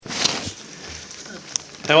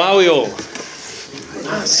How are we all?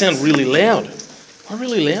 I sound really loud. Am I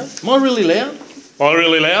really loud? Am I really loud? Am I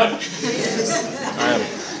really loud?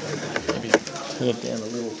 Maybe turn it down a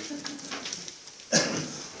little.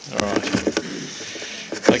 All right.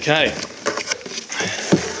 Okay.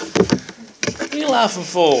 What are you laughing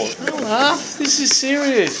for? Don't laugh. This is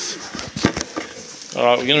serious. All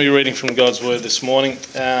right, we're going to be reading from God's Word this morning.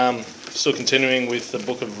 Still continuing with the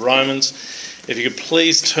book of Romans. If you could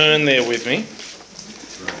please turn there with me.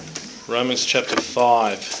 Romans chapter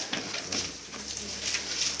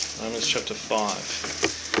 5. Romans chapter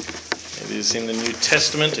 5. It is in the New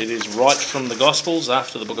Testament. It is right from the Gospels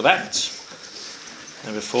after the book of Acts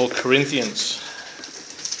and before Corinthians.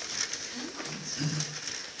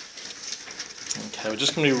 Okay, we're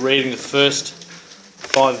just going to be reading the first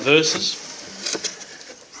 5 verses.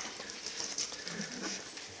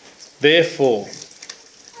 Therefore,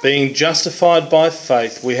 being justified by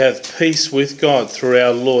faith, we have peace with God through our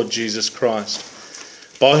Lord Jesus Christ,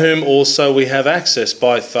 by whom also we have access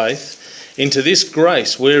by faith into this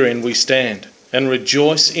grace wherein we stand, and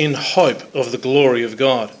rejoice in hope of the glory of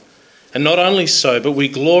God. And not only so, but we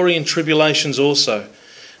glory in tribulations also,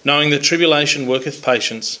 knowing that tribulation worketh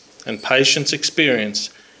patience, and patience experience,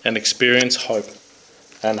 and experience hope.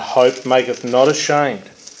 And hope maketh not ashamed,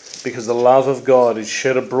 because the love of God is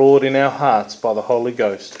shed abroad in our hearts by the Holy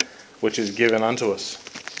Ghost, which is given unto us.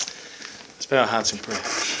 Let's bow our hearts in prayer.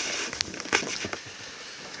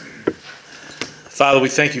 Father, we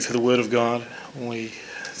thank you for the Word of God. We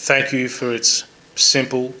thank you for its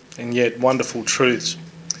simple and yet wonderful truths.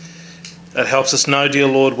 It helps us know, dear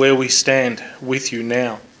Lord, where we stand with you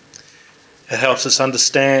now. It helps us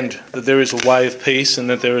understand that there is a way of peace and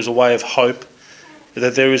that there is a way of hope,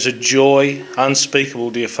 that there is a joy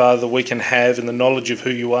unspeakable, dear Father, that we can have in the knowledge of who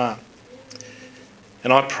you are.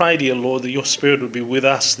 And I pray, dear Lord, that your Spirit would be with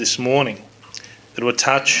us this morning, that it would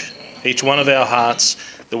touch each one of our hearts,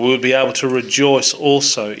 that we would be able to rejoice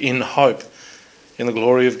also in hope in the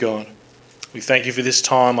glory of God. We thank you for this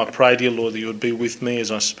time. I pray, dear Lord, that you would be with me as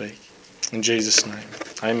I speak. In Jesus' name,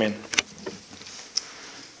 amen.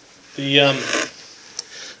 The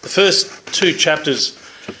first 2 chapters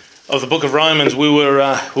of the book of Romans, we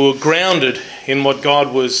were grounded in what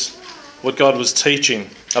God was teaching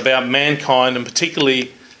about mankind, and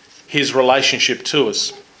particularly his relationship to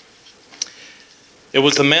us. It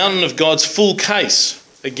was the mountain of God's full case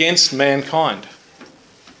against mankind.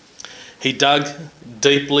 He dug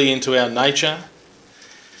deeply into our nature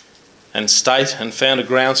and state and found a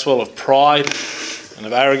groundswell of pride and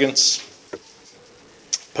of arrogance,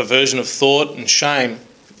 perversion of thought and shame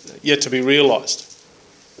yet to be realised.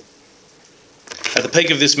 At the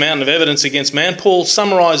peak of this mountain of evidence against man, Paul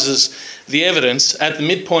summarises the evidence at the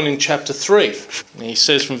midpoint in chapter 3. He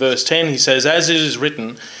says from verse 10, he says, "As it is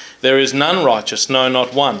written, there is none righteous, no,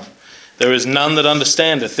 not one. There is none that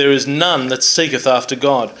understandeth, there is none that seeketh after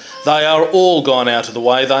God. They are all gone out of the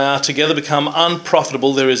way, they are together become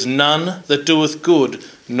unprofitable. There is none that doeth good,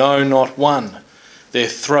 no, not one. Their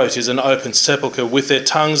throat is an open sepulchre, with their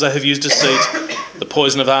tongues they have used deceit. The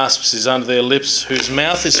poison of asps is under their lips, whose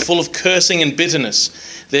mouth is full of cursing and bitterness.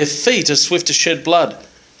 Their feet are swift to shed blood.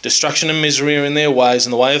 Destruction and misery are in their ways,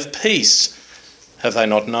 and the way of peace have they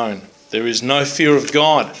not known. There is no fear of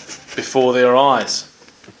God before their eyes."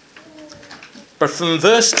 But from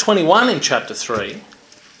verse 21 in chapter 3,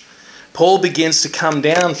 Paul begins to come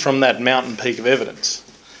down from that mountain peak of evidence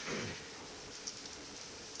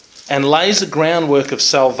and lays the groundwork of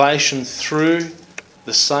salvation through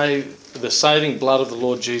the saving blood of the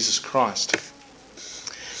Lord Jesus Christ.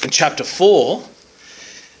 In chapter 4,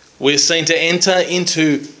 we're seen to enter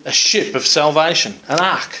into a ship of salvation, an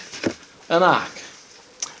ark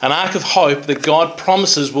of hope that God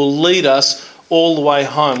promises will lead us all the way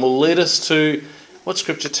home, will lead us to what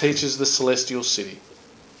Scripture teaches, the celestial city.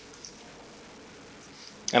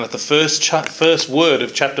 And at the first word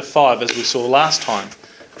of chapter 5, as we saw last time,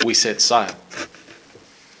 we set sail.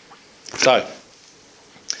 So,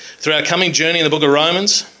 through our coming journey in the book of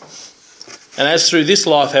Romans, and as through this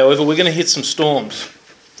life, however, we're going to hit some storms.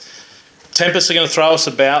 Tempests are going to throw us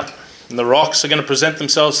about, and the rocks are going to present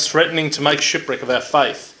themselves threatening to make shipwreck of our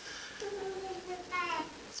faith.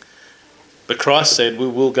 But Christ said we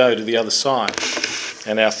will go to the other side,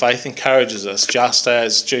 and our faith encourages us, just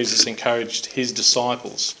as Jesus encouraged his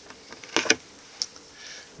disciples.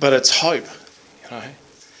 But it's hope,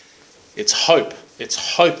 It's hope. It's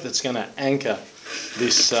hope that's going to anchor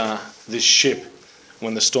this ship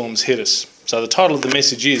when the storms hit us. So the title of the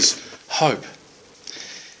message is Hope.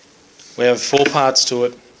 We have 4 parts to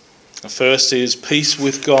it. The first is peace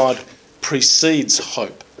with God precedes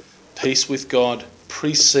hope. Peace with God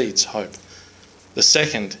precedes hope. The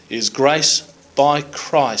second is grace by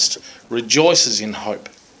Christ rejoices in hope.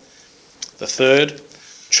 The third,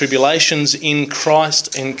 tribulations in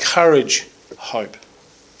Christ encourage hope.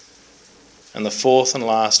 And the fourth and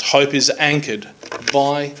last, hope is anchored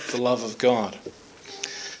by the love of God.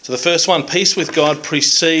 So the first one, peace with God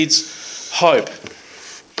precedes hope.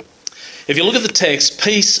 If you look at the text,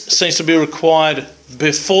 peace seems to be required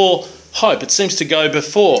before hope. It seems to go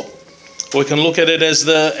before. We can look at it as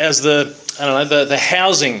the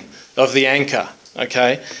housing of the anchor.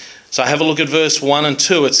 Okay, so have a look at verse 1 and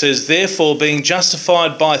 2. It says, "Therefore, being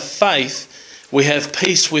justified by faith, we have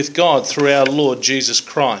peace with God through our Lord Jesus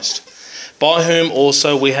Christ, by whom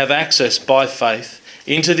also we have access by faith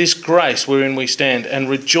into this grace wherein we stand, and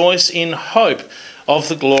rejoice in hope of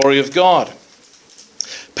the glory of God."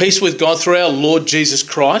 Peace with God through our Lord Jesus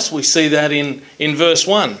Christ, we see that in verse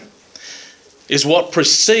 1, is what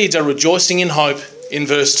precedes our rejoicing in hope in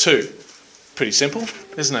verse 2. Pretty simple,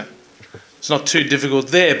 isn't it? It's not too difficult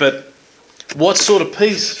there, but what sort of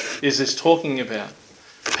peace is this talking about?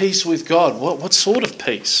 Peace with God. What sort of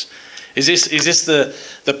peace? Is this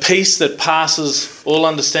the peace that passes all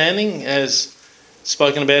understanding, as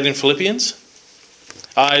spoken about in Philippians?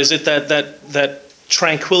 Is it that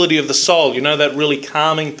tranquility of the soul, that really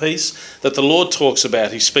calming peace that the Lord talks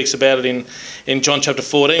about? He speaks about it in John chapter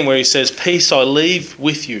 14, where he says, "Peace I leave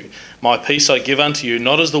with you, my peace I give unto you,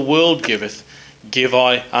 not as the world giveth, give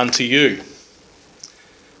I unto you."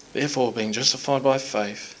 Therefore, being justified by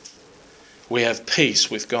faith, we have peace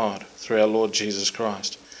with God through our Lord Jesus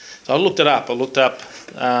Christ. So I looked it up. I looked up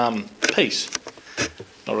peace.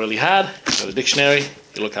 Not really hard. You've got a dictionary.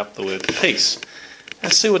 You look up the word peace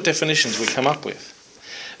and see what definitions we come up with.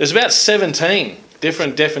 There's about 17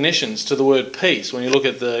 different definitions to the word peace when you look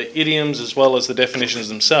at the idioms as well as the definitions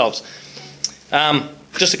themselves.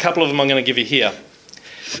 Just a couple of them I'm going to give you here.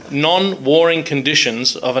 Non-warring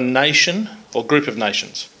conditions of a nation or group of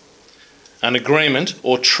nations. An agreement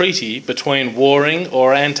or treaty between warring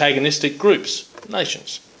or antagonistic groups,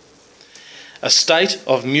 nations. A state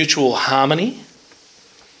of mutual harmony.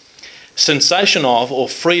 Cessation of or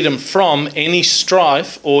freedom from any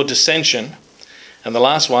strife or dissension. And the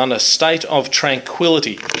last one, a state of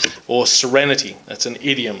tranquility or serenity. That's an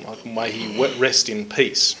idiom, like may he rest in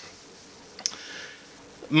peace.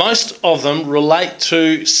 Most of them relate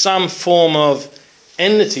to some form of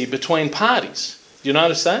enmity between parties. Do you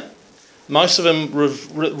notice that? Most of them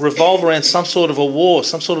revolve around some sort of a war,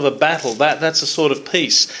 some sort of a battle. That's a sort of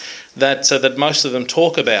peace that most of them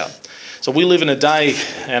talk about. So we live in a day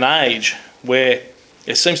and age where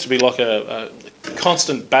it seems to be like a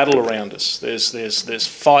constant battle around us. There's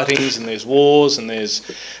fightings and there's wars and there's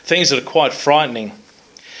things that are quite frightening.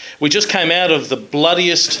 We just came out of the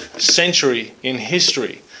bloodiest century in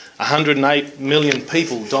history. 108 million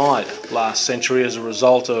people died last century as a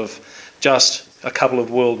result of just a couple of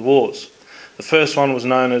world wars. The first one was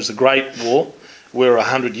known as the Great War. We're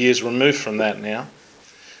 100 years removed from that now.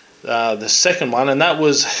 The second one, and that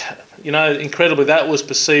was, incredibly, that was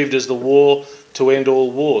perceived as the war to end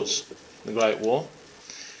all wars, the Great War.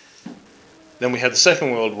 Then we had the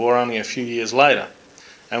Second World War only a few years later,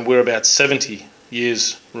 and we're about 70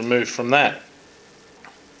 years removed from that.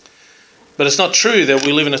 But it's not true that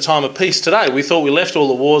we live in a time of peace today. We thought we left all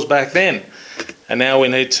the wars back then, and now we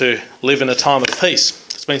need to live in a time of peace.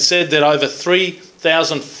 It's been said that over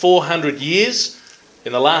 3,400 years,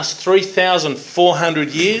 in the last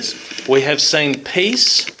 3,400 years, we have seen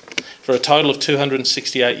peace for a total of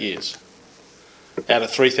 268 years out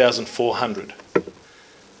of 3,400.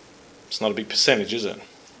 It's not a big percentage, is it?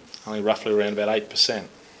 Only roughly around about 8%.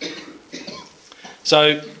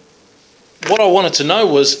 So what I wanted to know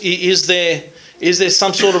was, is there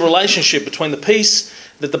some sort of relationship between the peace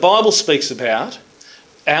that the Bible speaks about,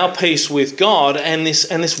 our peace with God, and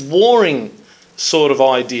this warring sort of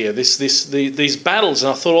idea, these battles?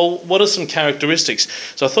 And I thought, well, what are some characteristics?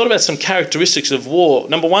 So I thought about some characteristics of war.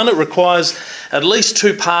 Number one, it requires at least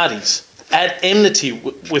two parties at enmity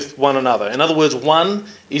with one another. In other words, one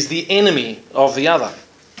is the enemy of the other.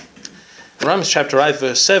 In Romans chapter 8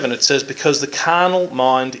 verse 7 it says, "Because the carnal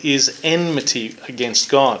mind is enmity against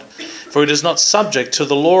God, for it is not subject to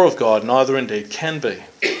the law of God, neither indeed can be."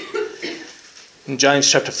 In James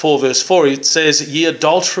chapter 4 verse 4 it says, "Ye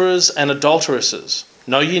adulterers and adulteresses,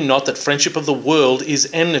 know ye not that friendship of the world is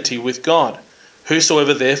enmity with God?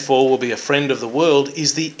 Whosoever therefore will be a friend of the world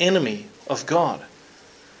is the enemy of God."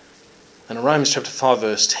 And in Romans chapter 5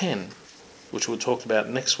 verse 10, which we'll talk about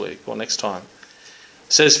next week or next time,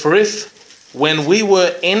 it says, "For if when we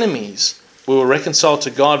were enemies we were reconciled to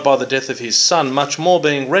God by the death of his Son, much more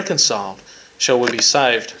being reconciled shall we be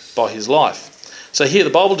saved by his life." So here the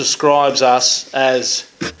Bible describes us as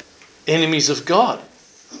enemies of God.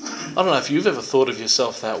 I don't know if you've ever thought of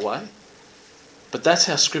yourself that way, but that's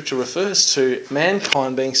how Scripture refers to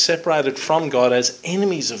mankind being separated from God as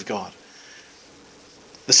enemies of God.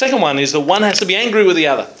 The second one is that one has to be angry with the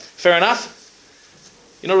other. Fair enough?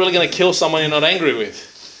 You're not really going to kill someone you're not angry with.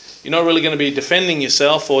 You're not really going to be defending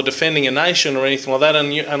yourself or defending a nation or anything like that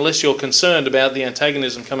unless you're concerned about the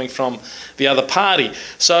antagonism coming from the other party.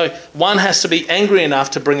 So one has to be angry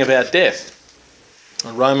enough to bring about death.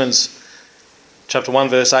 And Romans chapter 1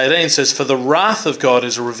 verse 18 says, "For the wrath of God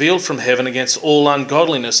is revealed from heaven against all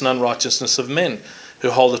ungodliness and unrighteousness of men,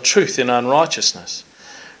 who hold the truth in unrighteousness."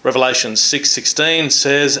 Revelation 6:16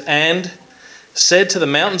 says, "And said to the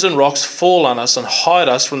mountains and rocks, Fall on us and hide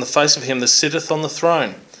us from the face of him that sitteth on the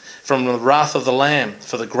throne, from the wrath of the Lamb.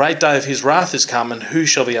 For the great day of his wrath is come, and who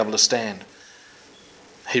shall be able to stand?"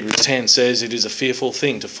 Hebrews 10 says it is a fearful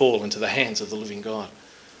thing to fall into the hands of the living God.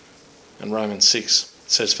 And Romans 6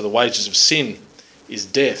 says, "For the wages of sin is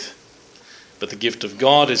death, but the gift of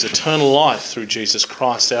God is eternal life through Jesus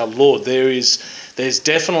Christ our Lord." There's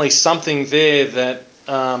definitely something there that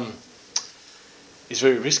is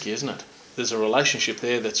very risky, isn't it? There's a relationship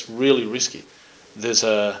there that's really risky. There's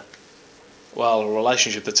a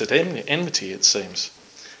relationship that's at enmity, it seems.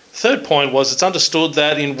 Third point was it's understood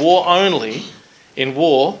that in war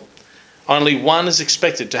only one is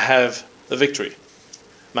expected to have the victory.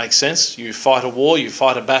 Makes sense. You fight a war, you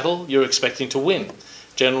fight a battle, you're expecting to win.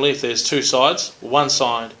 Generally, if there's two sides, one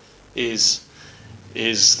side is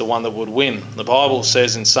the one that would win. The Bible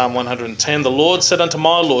says in Psalm 110, "The Lord said unto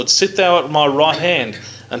my Lord, Sit thou at my right hand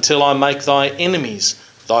until I make thy enemies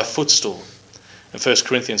thy footstool." In 1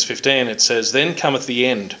 Corinthians 15 it says, "Then cometh the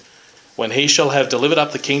end, when he shall have delivered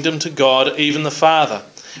up the kingdom to God, even the Father,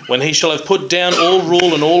 when he shall have put down all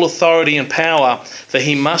rule and all authority and power, for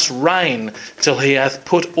he must reign till he hath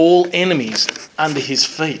put all enemies under his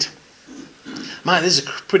feet." Mate, this is a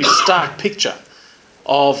pretty stark picture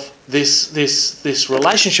of this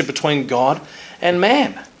relationship between God and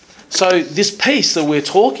man. So this peace that we're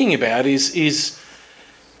talking about is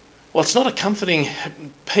it's not a comforting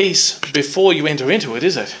peace before you enter into it,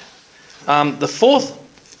 is it? The fourth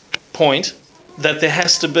point that there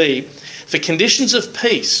has to be for conditions of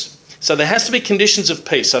peace. So there has to be conditions of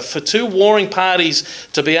peace. So for two warring parties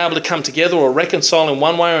to be able to come together or reconcile in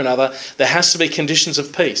one way or another, there has to be conditions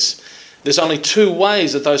of peace. There's only two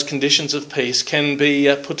ways that those conditions of peace can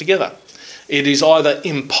be put together. It is either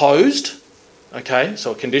imposed, okay,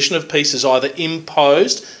 so a condition of peace is either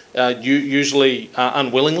imposed, usually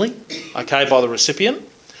unwillingly, okay, by the recipient,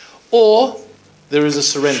 or there is a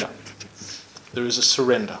surrender. There is a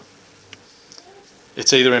surrender.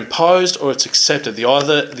 It's either imposed or it's accepted.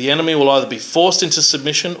 The enemy will either be forced into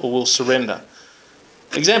submission or will surrender.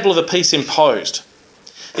 Example of a peace imposed.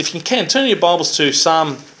 If you can, turn your Bibles to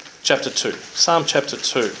Psalm chapter 2. Psalm chapter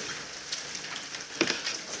 2.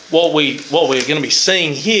 What we're going to be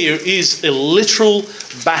seeing here is a literal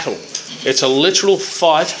battle. It's a literal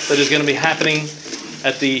fight that is going to be happening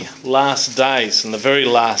at the last days, in the very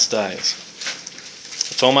last days.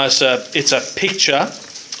 It's a picture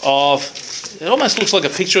of, it almost looks like a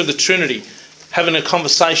picture of the Trinity having a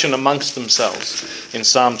conversation amongst themselves in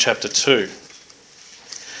Psalm chapter 2.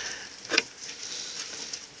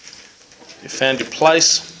 You found your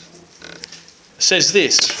place. It says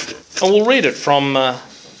this, and we'll read it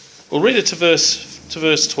to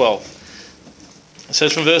verse 12. It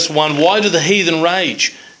says from verse 1, "Why do the heathen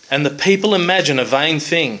rage, and the people imagine a vain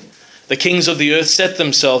thing? The kings of the earth set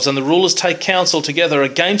themselves, and the rulers take counsel together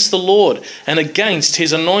against the Lord and against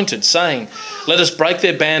his anointed, saying, Let us break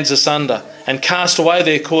their bands asunder, and cast away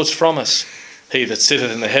their cords from us. He that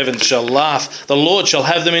sitteth in the heavens shall laugh, the Lord shall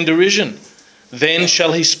have them in derision. Then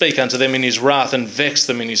shall he speak unto them in his wrath, and vex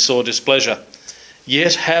them in his sore displeasure.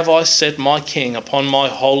 Yet have I set my king upon my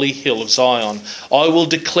holy hill of Zion. I will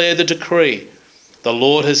declare the decree. The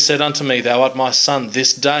Lord has said unto me, Thou art my son,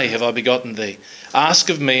 this day have I begotten thee. Ask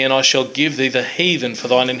of me, and I shall give thee the heathen for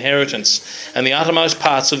thine inheritance, and the uttermost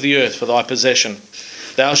parts of the earth for thy possession.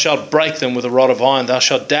 Thou shalt break them with a rod of iron, thou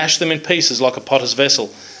shalt dash them in pieces like a potter's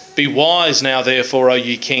vessel. Be wise now therefore, O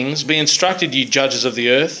ye kings, be instructed, ye judges of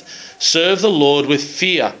the earth. Serve the Lord with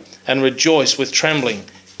fear, and rejoice with trembling.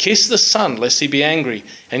 Kiss the Son, lest he be angry,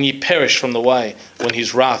 and ye perish from the way, when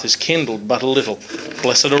his wrath is kindled but a little.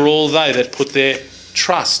 Blessed are all they that put their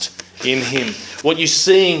trust in him." What you're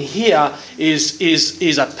seeing here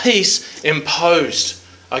is a peace imposed.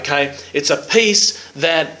 Okay? It's a peace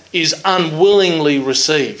that is unwillingly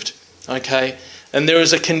received. Okay? And there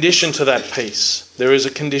is a condition to that peace. There is a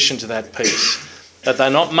condition to that peace. That they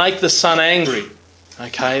not make the Son angry,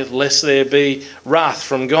 Okay, lest there be wrath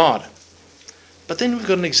from God. But then we've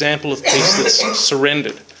got an example of peace that's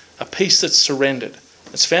surrendered. A peace that's surrendered.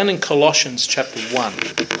 It's found in Colossians chapter 1.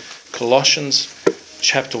 Colossians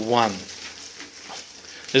chapter 1.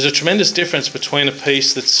 There's a tremendous difference between a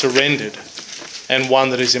peace that's surrendered and one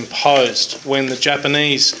that is imposed. When the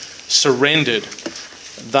Japanese surrendered,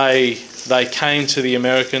 they came to the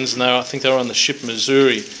Americans, and I think they were on the ship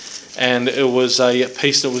Missouri, and it was a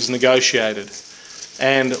peace that was negotiated.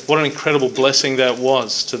 And what an incredible blessing that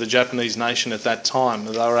was to the Japanese nation at that time,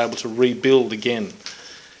 that they were able to rebuild again.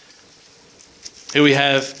 Here we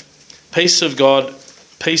have peace of God,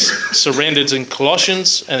 peace surrendered in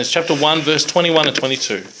Colossians, and it's chapter 1, verse 21 and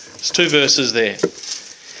 22. There's two verses there.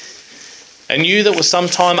 And you that were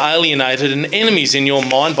sometime alienated and enemies in your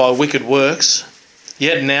mind by wicked works,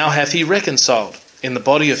 yet now hath he reconciled in the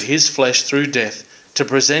body of his flesh through death, to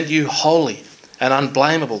present you holy and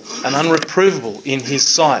unblameable and unreprovable in his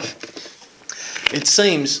sight. It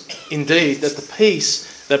seems indeed that the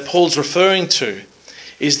peace that Paul's referring to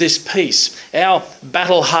is this peace. Our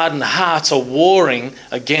battle-hardened hearts are warring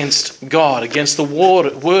against God, against the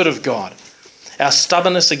word of God. Our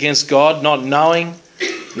stubbornness against God, not knowing,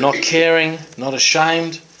 not caring, not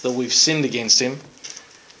ashamed that we've sinned against him.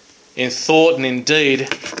 In thought and in deed,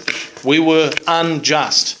 we were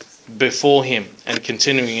unjust before him and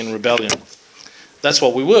continuing in rebellion. That's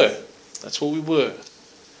what we were. That's what we were.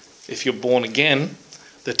 If you're born again,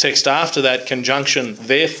 the text after that conjunction,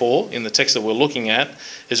 therefore, in the text that we're looking at,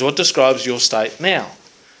 is what describes your state now.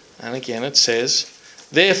 And again it says,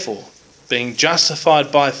 therefore, being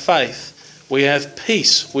justified by faith, we have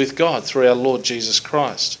peace with God through our Lord Jesus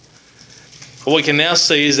Christ. What we can now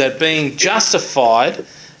see is that being justified,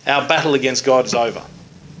 our battle against God is over.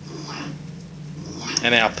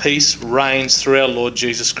 And our peace reigns through our Lord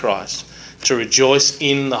Jesus Christ, to rejoice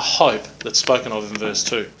in the hope that's spoken of in verse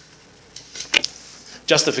 2.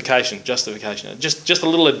 Justification. Just a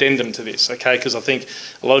little addendum to this, okay? Because I think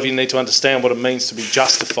a lot of you need to understand what it means to be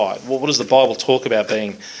justified. What does the Bible talk about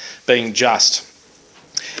being just?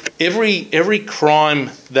 Every crime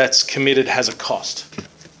that's committed has a cost,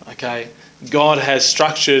 okay? God has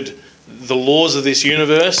structured the laws of this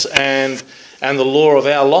universe and the law of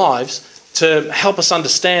our lives to help us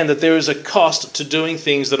understand that there is a cost to doing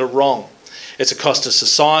things that are wrong. It's a cost to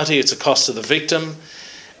society, it's a cost to the victim,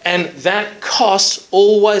 and that cost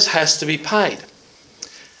always has to be paid.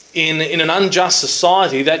 In an unjust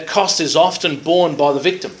society, that cost is often borne by the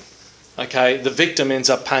victim. Okay, the victim ends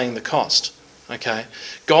up paying the cost. Okay,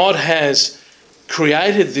 God has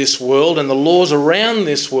created this world and the laws around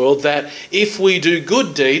this world that if we do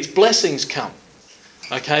good deeds, blessings come.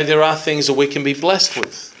 Okay, there are things that we can be blessed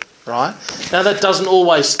with. Right? Now that doesn't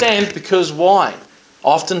always stand, because why?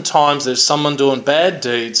 Oftentimes there's someone doing bad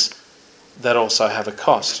deeds that also have a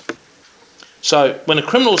cost. So when a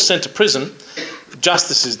criminal is sent to prison,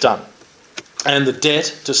 justice is done and the debt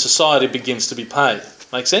to society begins to be paid.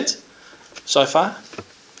 Make sense so far?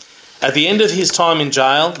 At the end of his time in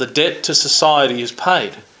jail, the debt to society is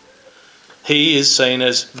paid. He is seen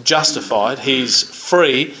as justified, he's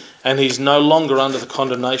free, and he's no longer under the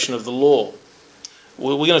condemnation of the law.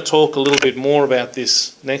 We're going to talk a little bit more about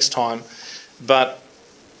this next time, but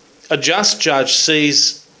a just judge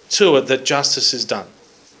sees to it that justice is done.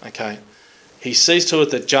 Okay, he sees to it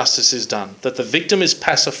that justice is done, that the victim is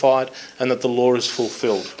pacified and that the law is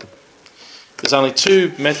fulfilled. There's only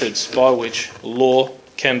two methods by which law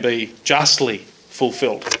can be justly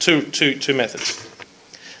fulfilled. Two methods.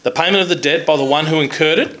 The payment of the debt by the one who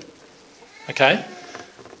incurred it. Okay.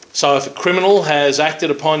 So if a criminal has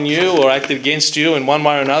acted upon you or acted against you in one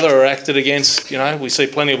way or another, or acted against, we see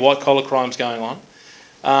plenty of white-collar crimes going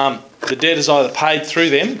on, the debt is either paid through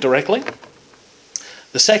them directly.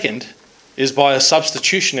 The second is by a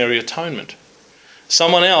substitutionary atonement.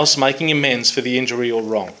 Someone else making amends for the injury or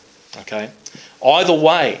wrong. Okay? Either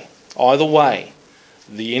way,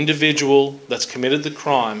 the individual that's committed the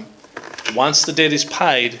crime, once the debt is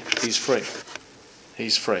paid, he's free.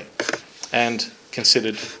 He's free. And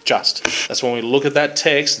considered just. That's when we look at that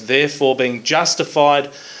text, therefore being justified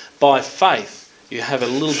by faith, you have a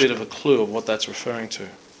little bit of a clue of what that's referring to.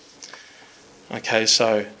 Okay,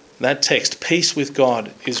 so that text, peace with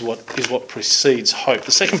God, is what precedes hope.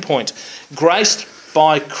 The second point, graced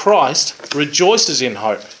by Christ rejoices in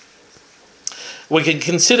hope. We can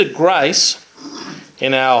consider grace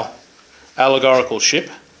in our allegorical ship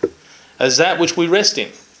as that which we rest in.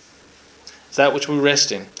 It's that which we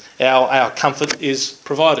rest in. Our comfort is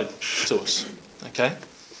provided to us. Okay?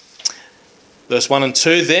 Verse 1 and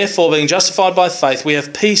 2, therefore, being justified by faith, we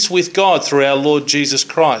have peace with God through our Lord Jesus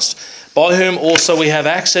Christ, by whom also we have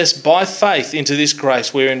access by faith into this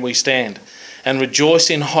grace wherein we stand, and rejoice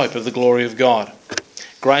in hope of the glory of God.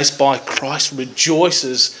 Grace by Christ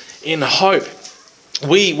rejoices in hope.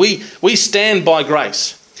 We stand by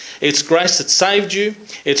grace. It's grace that saved you.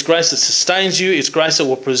 It's grace that sustains you. It's grace that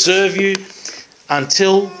will preserve you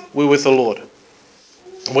until we're with the Lord.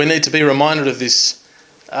 We need to be reminded of this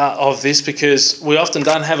because we often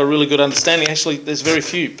don't have a really good understanding. Actually, there's very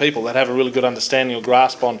few people that have a really good understanding or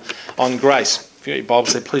grasp on grace. If you got your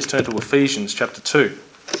Bibles there, please turn to Ephesians chapter 2.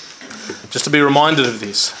 Just to be reminded of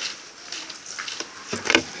this.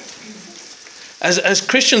 As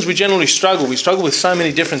Christians, we generally struggle. We struggle with so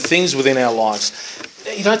many different things within our lives.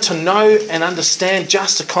 To know and understand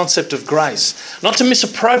just the concept of grace. Not to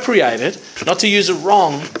misappropriate it, not to use it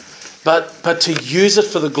wrong, but to use it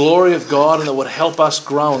for the glory of God and that would help us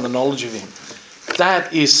grow in the knowledge of Him.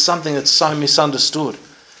 That is something that's so misunderstood.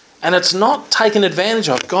 And it's not taken advantage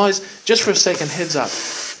of. Guys, just for a second, heads up.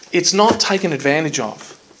 It's not taken advantage of.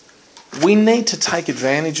 We need to take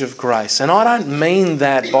advantage of grace. And I don't mean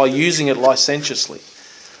that by using it licentiously.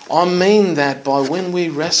 I mean that by when we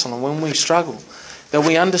wrestle and when we struggle, that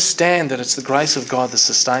we understand that it's the grace of God that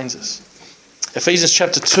sustains us. Ephesians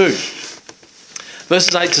chapter 2.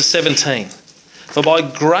 Verses 8 to 17. For by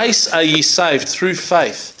grace are ye saved through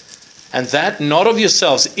faith, and that not of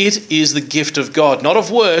yourselves, it is the gift of God, not of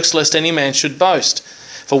works, lest any man should boast.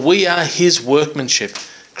 For we are His workmanship,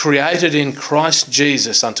 created in Christ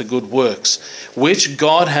Jesus unto good works, which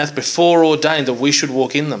God hath before ordained that we should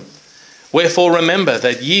walk in them. Wherefore remember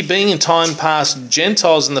that ye being in time past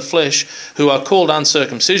Gentiles in the flesh, who are called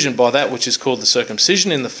uncircumcision by that which is called the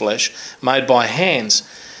circumcision in the flesh, made by hands,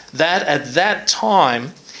 that at that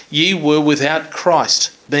time ye were without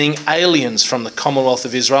Christ, being aliens from the commonwealth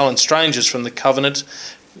of Israel and strangers from the covenants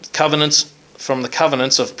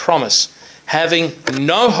of promise, having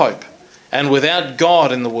no hope and without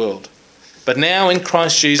God in the world. But now in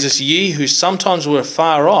Christ Jesus ye who sometimes were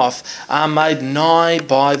far off are made nigh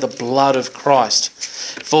by the blood of Christ.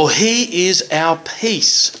 For He is our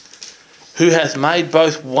peace, who hath made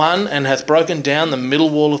both one and hath broken down the middle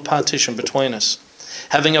wall of partition between us,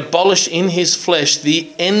 having abolished in His flesh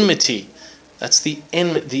the enmity, that's the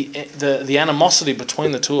animosity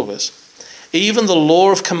between the two of us, even the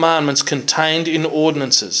law of commandments contained in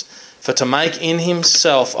ordinances, for to make in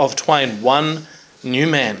Himself of twain one new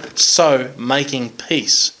man, so making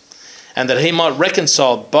peace, and that He might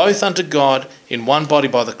reconcile both unto God in one body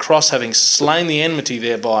by the cross, having slain the enmity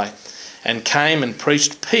thereby, and came and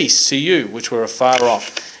preached peace to you which were afar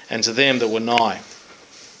off, and to them that were nigh.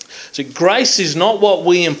 So grace is not what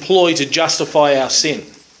we employ to justify our sin.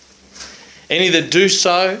 Any that do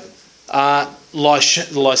so are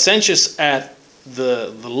licentious at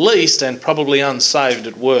the least and probably unsaved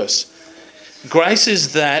at worst. Grace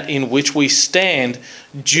is that in which we stand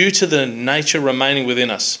due to the nature remaining within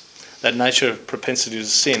us, that nature of propensity to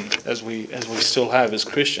sin, as we still have as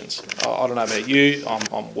Christians. I don't know about you.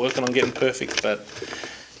 I'm working on getting perfect, but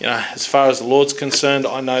as far as the Lord's concerned,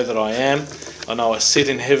 I know that I am. I know I sit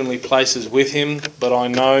in heavenly places with Him, but I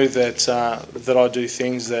know that I do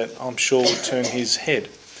things that I'm sure would turn His head,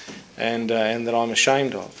 and that I'm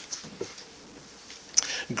ashamed of.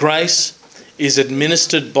 Grace is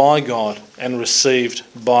administered by God and received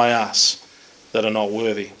by us that are not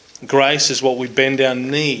worthy. Grace is what we bend our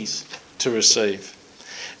knees to receive.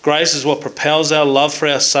 Grace is what propels our love for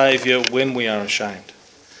our Saviour when we are ashamed.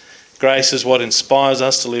 Grace is what inspires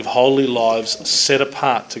us to live holy lives set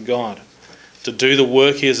apart to God, to do the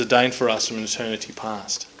work He has ordained for us from an eternity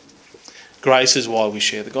past. Grace is why we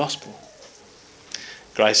share the gospel.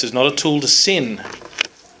 Grace is not a tool to sin,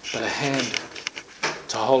 but a hand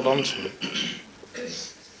to hold on to.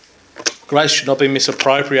 Grace should not be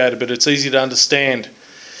misappropriated, but it's easy to understand.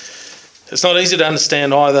 It's not easy to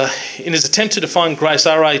understand either. In his attempt to define grace,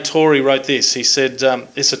 R.A. Torrey wrote this. He said,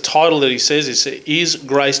 it's a title that he says, is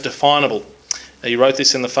grace definable? He wrote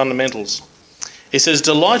this in the Fundamentals. He says,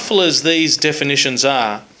 delightful as these definitions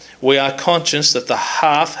are, we are conscious that the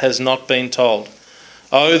half has not been told.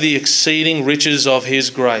 Oh, the exceeding riches of His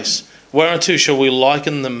grace! Whereunto shall we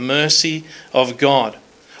liken the mercy of God?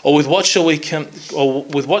 Or with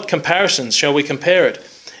what comparisons shall we compare it?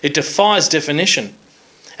 It defies definition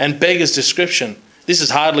and beggars description. This is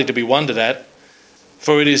hardly to be wondered at,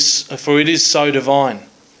 for it is so divine.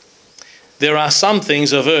 There are some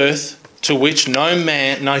things of earth to which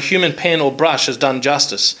no human pen or brush has done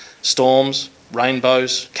justice. Storms,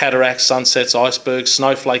 rainbows, cataracts, sunsets, icebergs,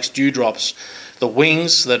 snowflakes, dewdrops, the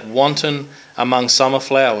wings that wanton among summer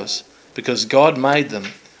flowers, because God made them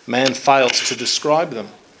man fails to describe them.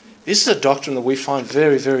 This is a doctrine that we find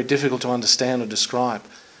very, very difficult to understand or describe.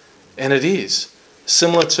 And it is.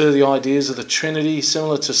 Similar to the ideas of the Trinity,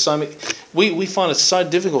 similar to so many... We find it so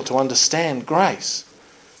difficult to understand grace.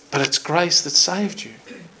 But it's grace that saved you.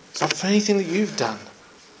 It's not for anything that you've done.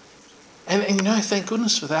 And thank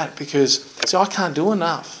goodness for that, because, see, I can't do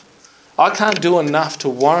enough. I can't do enough to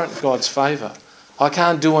warrant God's favour. I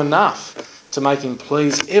can't do enough to make him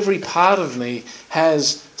pleased. Every part of me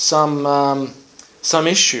has some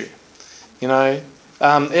issue.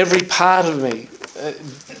 Every part of me,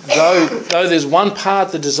 though there's one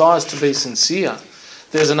part that desires to be sincere,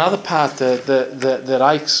 there's another part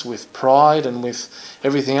that aches with pride and with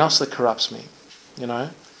everything else that corrupts me.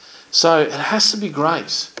 So it has to be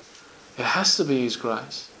grace. It has to be his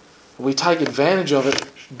grace. We take advantage of it,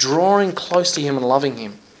 drawing close to him and loving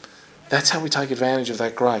him. That's how we take advantage of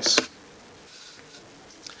that grace.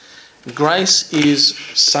 Grace is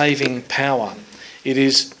saving power. It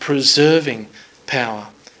is preserving power.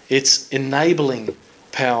 It's enabling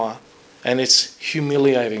power. And it's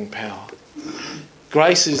humiliating power.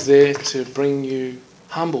 Grace is there to bring you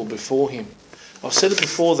humble before him. I've said it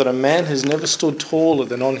before that a man has never stood taller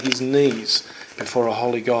than on his knees before a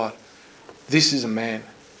holy God. This is a man.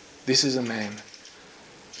 This is a man.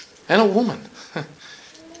 And a woman.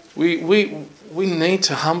 We need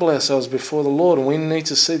to humble ourselves before the Lord, and we need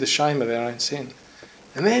to see the shame of our own sin.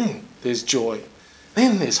 And then there's joy.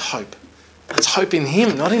 Then there's hope. It's hope in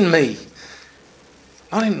him, not in me.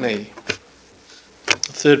 Not in me.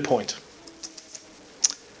 Third point.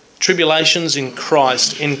 Tribulations in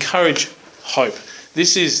Christ encourage hope.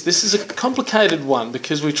 This is a complicated one,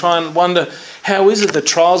 because we try and wonder, how is it that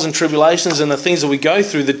trials and tribulations and the things that we go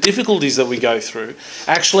through, the difficulties that we go through,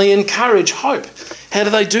 actually encourage hope? How do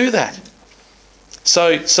they do that?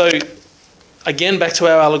 So again, back to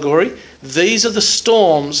our allegory, these are the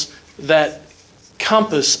storms that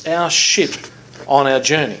compass our ship on our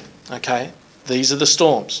journey. Okay? These are the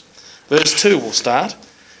storms. Verse 2 we'll start.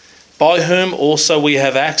 By whom also we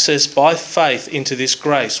have access by faith into this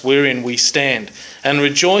grace wherein we stand, and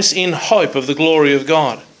rejoice in hope of the glory of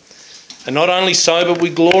God. And not only so, but we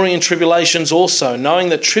glory in tribulations also, knowing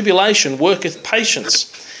that tribulation worketh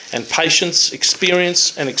patience, and patience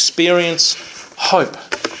experience, and experience hope.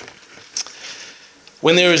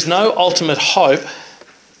 When there is no ultimate hope,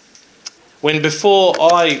 when before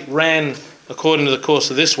I ran according to the course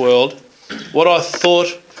of this world, what I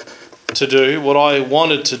thought to do, what I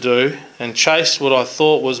wanted to do, and chased what I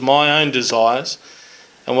thought was my own desires,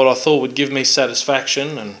 and what I thought would give me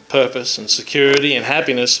satisfaction and purpose and security and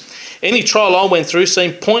happiness, any trial I went through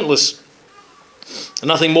seemed pointless, and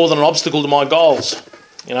nothing more than an obstacle to my goals.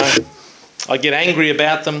 I'd get angry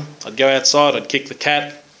about them, I'd go outside, I'd kick the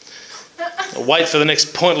cat, I'd wait for the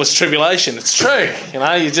next pointless tribulation. It's true,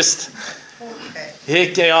 you just...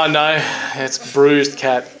 Yeah, I know, it's bruised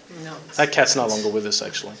cat. That cat's no longer with us,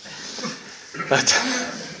 actually. But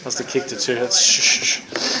must have kicked it too. Shh.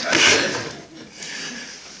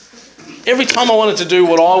 Every time I wanted to do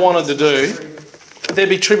what I wanted to do, there'd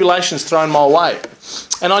be tribulations thrown my way.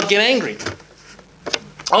 And I'd get angry.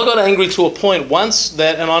 I got angry to a point once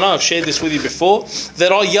that, and I know I've shared this with you before,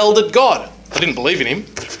 that I yelled at God. I didn't believe in him.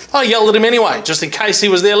 I yelled at him anyway, just in case he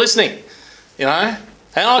was there listening. And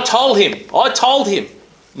I told him,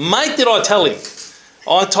 mate, did I tell him?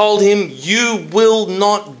 I told him, you will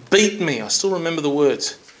not beat me. I still remember the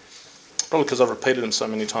words. Probably because I've repeated them so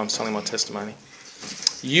many times telling my testimony.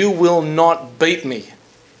 You will not beat me.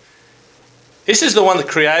 This is the one that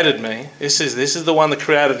created me. This is the one that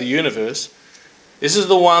created the universe. This is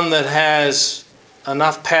the one that has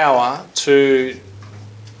enough power to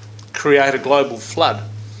create a global flood.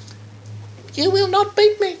 You will not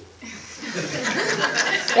beat me.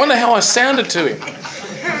 I wonder how I sounded to him.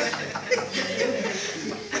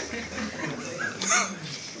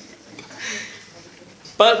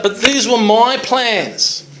 But these were my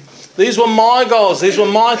plans. These were my goals. These were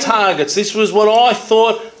my targets. This was what I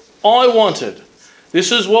thought I wanted.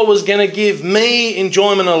 This is what was going to give me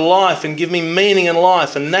enjoyment in life and give me meaning in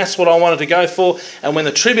life. And that's what I wanted to go for. And when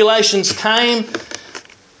the tribulations came,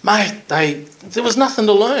 mate, there was nothing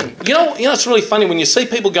to learn. You know, it's really funny when you see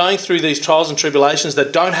people going through these trials and tribulations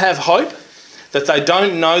that don't have hope, that they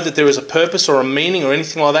don't know that there is a purpose or a meaning or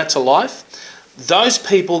anything like that to life. Those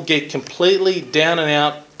people get completely down and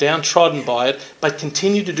out, downtrodden by it, but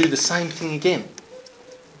continue to do the same thing again.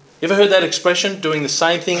 You ever heard that expression, doing the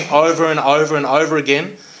same thing over and over and over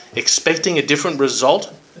again, expecting a different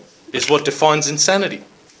result, is what defines insanity.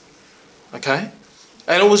 Okay?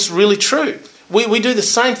 And it was really true. We do the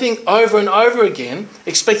same thing over and over again,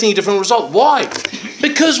 expecting a different result. Why?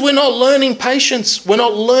 Because we're not learning patience, we're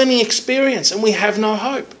not learning experience, and we have no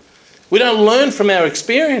hope. We don't learn from our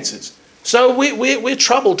experiences. So we're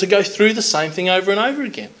troubled to go through the same thing over and over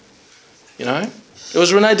again. You know? It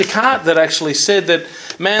was René Descartes that actually said that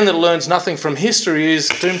man that learns nothing from history is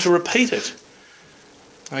doomed to repeat it.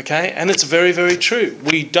 Okay? And it's very, very true.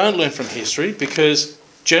 We don't learn from history because,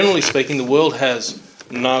 generally speaking, the world has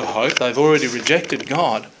no hope. They've already rejected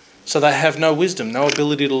God. So they have no wisdom, no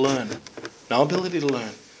ability to learn. No ability to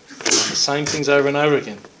learn. The same things over and over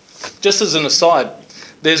again. Just as an aside,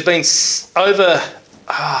 there's been over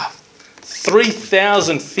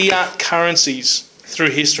 3,000 fiat currencies through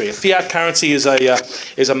history. A fiat currency is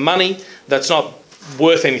a money that's not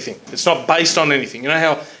worth anything. It's not based on anything. You know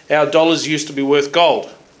how our dollars used to be worth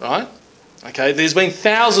gold, right? Okay, there's been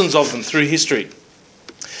thousands of them through history.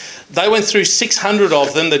 They went through 600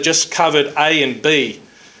 of them that just covered A and B,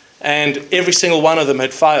 and every single one of them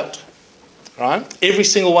had failed, right? Every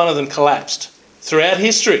single one of them collapsed throughout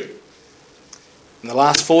history. In the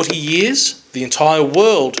last 40 years, the entire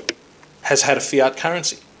world has had a fiat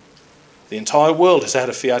currency. The entire world has had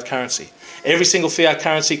a fiat currency. Every single fiat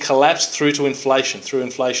currency collapsed through inflation.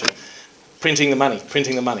 Printing the money.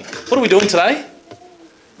 What are we doing today?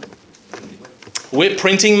 We're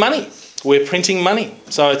printing money.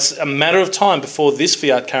 So it's a matter of time before this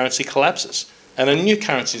fiat currency collapses and a new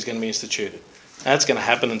currency is going to be instituted. That's going to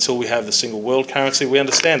happen until we have the single world currency. We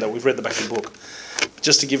understand that. We've read the back of the book. But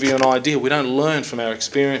just to give you an idea, we don't learn from our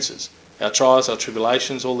experiences, our trials, our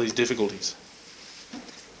tribulations, all these difficulties.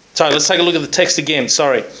 So let's take a look at the text again.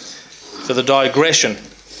 Sorry for the digression.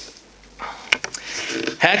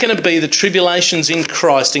 How can it be that tribulations in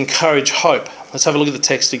Christ encourage hope? Let's have a look at the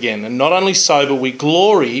text again. And not only so, but we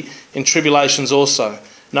glory in tribulations also,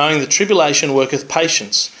 knowing that tribulation worketh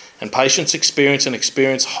patience, and patience experience, and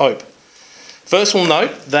experience hope. First we'll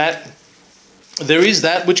note that there is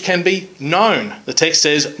that which can be known. The text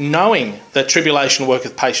says, knowing that tribulation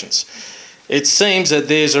worketh patience. It seems that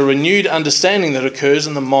there's a renewed understanding that occurs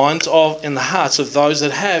in the minds and the hearts of those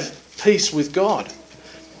that have peace with God.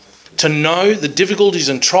 To know the difficulties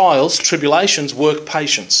and trials, tribulations work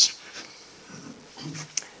patience.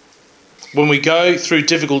 When we go through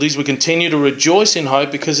difficulties, we continue to rejoice in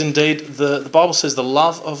hope because indeed the Bible says the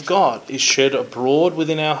love of God is shed abroad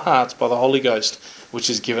within our hearts by the Holy Ghost, which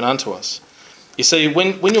is given unto us. You see,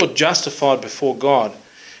 when you're justified before God,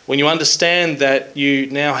 when you understand that you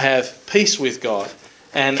now have peace with God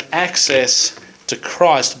and access to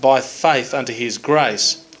Christ by faith unto his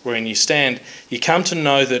grace, wherein you stand, you come to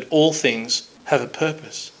know that all things have a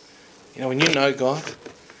purpose. You know, when you know God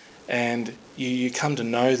and you come to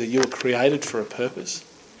know that you were created for a purpose,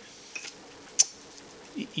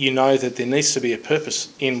 you know that there needs to be a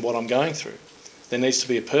purpose in what I'm going through. There needs to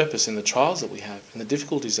be a purpose in the trials that we have, in the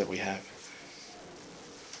difficulties that we have.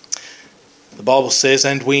 The Bible says,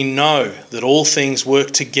 and we know that all things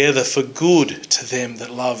work together for good to them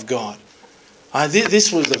that love God.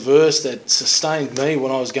 This was the verse that sustained me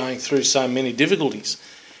when I was going through so many difficulties.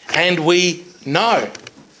 And we know,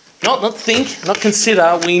 not think, not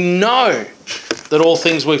consider, we know that all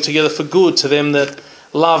things work together for good to them that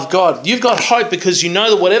love God. You've got hope because you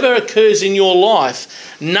know that whatever occurs in your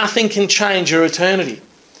life, nothing can change your eternity.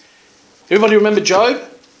 Everybody remember Job?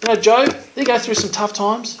 You know Job? Did he go through some tough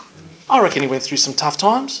times? I reckon he went through some tough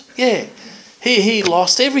times. Yeah. He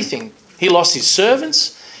lost everything. He lost his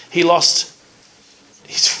servants. He lost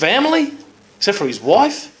his family, except for his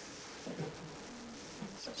wife.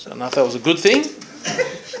 So I don't know if that was a good thing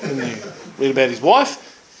when you read about his wife.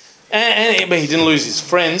 But he didn't lose his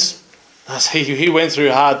friends. He went through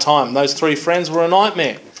a hard time. Those 3 friends were a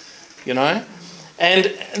nightmare, you know. And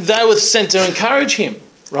they were sent to encourage him,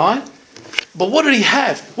 right? But what did he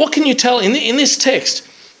have? What can you tell in this text?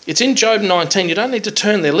 It's in Job 19. You don't need to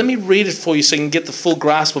turn there. Let me read it for you so you can get the full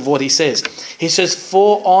grasp of what he says. He says,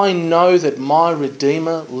 for I know that my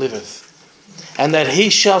Redeemer liveth, and that he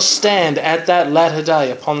shall stand at that latter day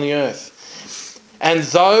upon the earth. And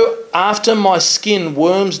though after my skin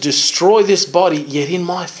worms destroy this body, yet in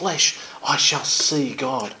my flesh I shall see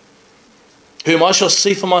God, whom I shall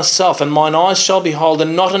see for myself, and mine eyes shall behold,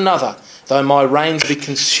 and not another, though my reins be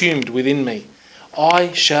consumed within me.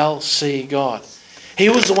 I shall see God. He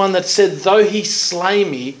was the one that said, though he slay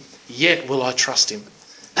me, yet will I trust him.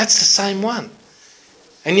 That's the same one.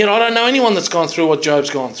 And yet I don't know anyone that's gone through what Job's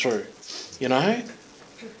gone through. You know?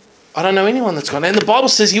 I don't know anyone that's gone. And the Bible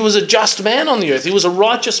says he was a just man on the earth. He was a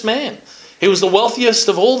righteous man. He was the wealthiest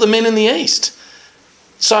of all the men in the East.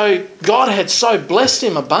 So God had so blessed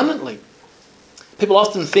him abundantly. People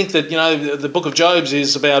often think that, you know, the book of Job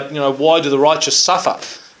is about, you know, why do the righteous suffer?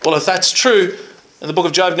 Well, if that's true, then the book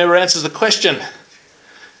of Job never answers the question.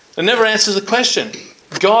 It never answers the question.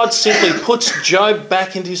 God simply puts Job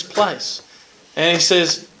back into his place. And he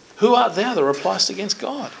says, who art thou that repliest against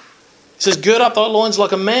God? He says, gird up thy loins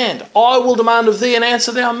like a man. I will demand of thee and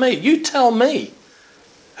answer thou me. You tell me.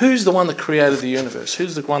 Who's the one that created the universe?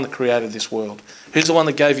 Who's the one that created this world? Who's the one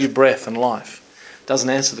that gave you breath and life? Doesn't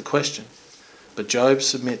answer the question. But Job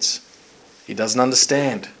submits. He doesn't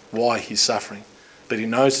understand why he's suffering, but he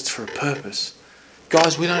knows it's for a purpose.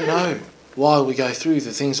 Guys, we don't know why we go through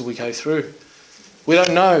the things that we go through. We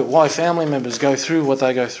don't know why family members go through what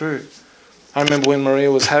they go through. I remember when Maria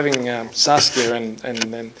was having Saskia, and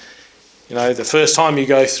then, you know, the first time you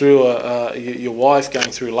go through your wife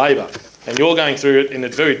going through labour, and you're going through it in a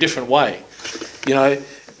very different way. You know,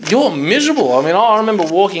 you're miserable. I mean, I remember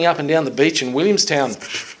walking up and down the beach in Williamstown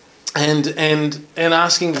and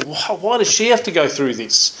asking, why does she have to go through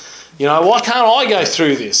this? You know, why can't I go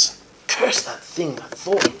through this? Curse that thing, that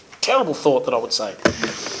thought, terrible thought that I would say.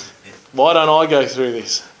 Why don't I go through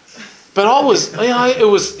this? But I was, you know,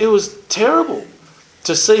 it was terrible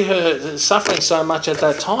to see her suffering so much at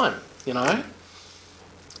that time, you know.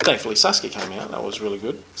 Thankfully, Saskia came out. That was really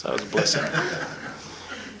good. So that was a blessing.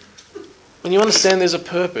 When you understand there's a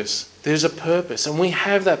purpose, and we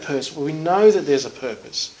have that purpose. We know that there's a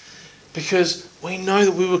purpose because we know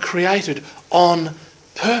that we were created on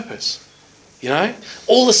purpose. You know,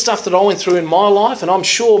 all the stuff that I went through in my life, and I'm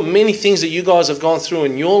sure many things that you guys have gone through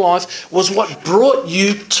in your life, was what brought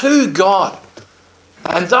you to God.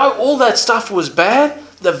 And though all that stuff was bad,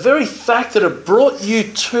 the very fact that it brought you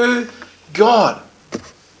to God,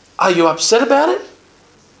 are you upset about it?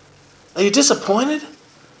 Are you disappointed?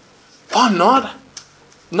 I'm not.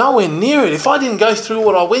 Nowhere near it. If I didn't go through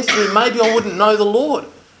what I went through, maybe I wouldn't know the Lord.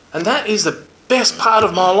 And that is the best part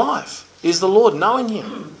of my life, is the Lord, knowing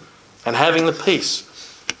Him and having the peace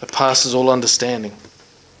that passes all understanding.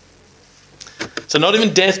 So not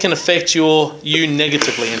even death can affect you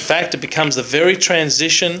negatively. In fact, it becomes the very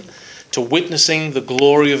transition to witnessing the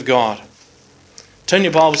glory of God. Turn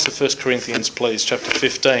your Bibles to 1 Corinthians, please, chapter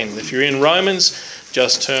 15. If you're in Romans,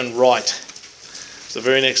 just turn right. It's the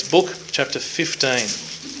very next book, chapter 15.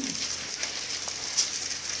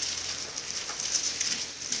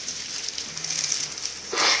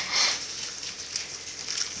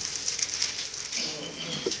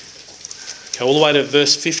 Okay, all the way to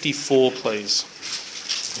verse 54, please.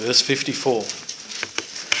 Verse 54.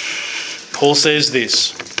 Paul says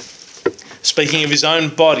this, speaking of his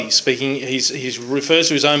own body, he refers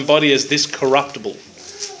to his own body as this corruptible.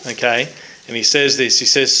 Okay? And he says this, he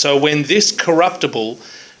says, so when this corruptible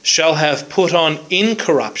shall have put on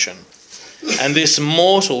incorruption, and this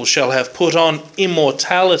mortal shall have put on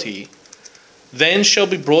immortality, then shall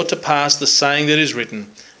be brought to pass the saying that is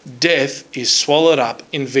written, death is swallowed up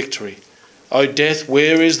in victory. O death,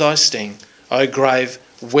 where is thy sting? O grave,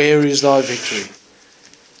 where is thy victory?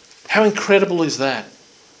 How incredible is that?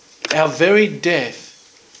 Our very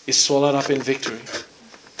death is swallowed up in victory.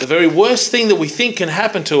 The very worst thing that we think can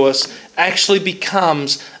happen to us actually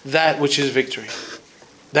becomes that which is victory.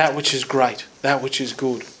 That which is great. That which is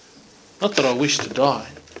good. Not that I wish to die,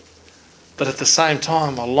 but at the same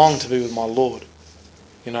time I long to be with my Lord.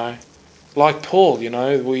 You know, like Paul, you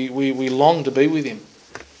know, we long to be with Him.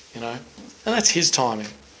 You know, and that's His timing.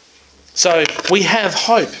 So we have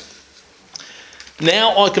hope.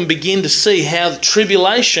 Now I can begin to see how the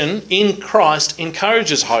tribulation in Christ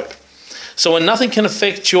encourages hope. So when nothing can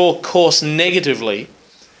affect your course negatively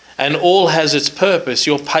and all has its purpose,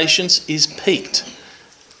 your patience is piqued.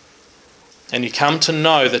 And you come to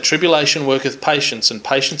know that tribulation worketh patience, and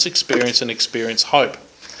patience experience, and experience hope.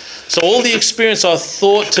 So all the experience I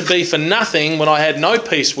thought to be for nothing when I had no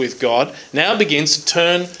peace with God now begins to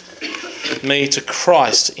turn me to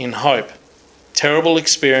Christ in hope. Terrible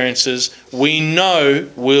experiences we know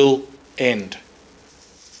will end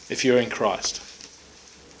if you're in Christ.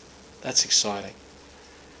 That's exciting.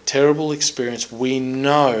 Terrible experience we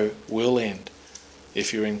know will end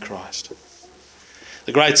if you're in Christ.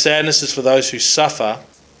 The great sadness is for those who suffer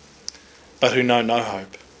but who know no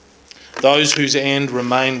hope. Those whose end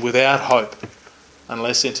remain without hope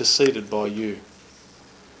unless interceded by you.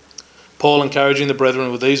 Paul, encouraging the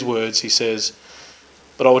brethren with these words, he says,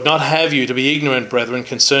 but I would not have you to be ignorant, brethren,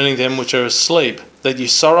 concerning them which are asleep, that ye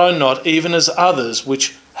sorrow not, even as others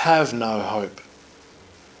which have no hope.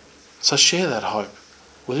 So share that hope,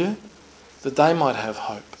 will you? That they might have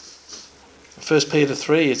hope. In 1 Peter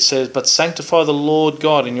 3 it says, but sanctify the Lord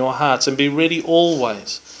God in your hearts, and be ready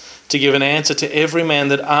always to give an answer to every man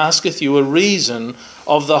that asketh you a reason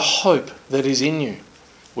of the hope that is in you,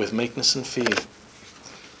 with meekness and fear.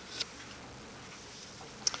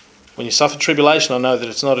 When you suffer tribulation, I know that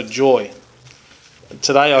it's not a joy.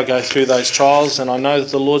 today I go through those trials and I know that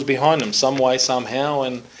the Lord's behind them some way, somehow,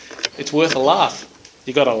 and it's worth a laugh.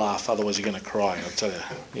 You've got to laugh, otherwise you're going to cry, I'll tell you.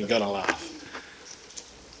 You've got to laugh.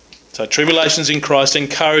 So tribulations in Christ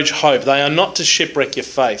encourage hope. They are not to shipwreck your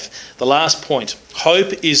faith. The last point,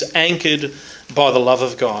 hope is anchored by the love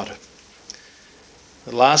of God.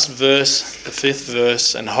 The last verse, the 5th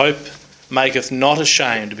verse, and hope maketh not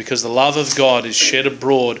ashamed, because the love of God is shed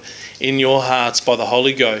abroad in your hearts by the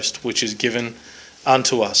Holy Ghost, which is given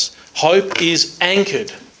unto us. Hope is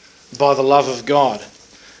anchored by the love of God,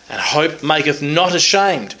 and hope maketh not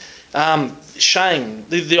ashamed. Shame,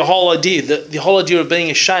 the whole idea, the whole idea of being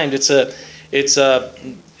ashamed, it's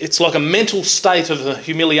like a mental state of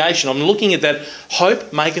humiliation. I'm looking at that.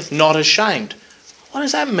 Hope maketh not ashamed. What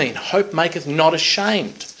does that mean? Hope maketh not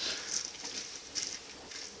ashamed.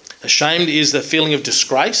 Ashamed is the feeling of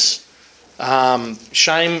disgrace.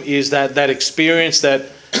 Shame is that experience that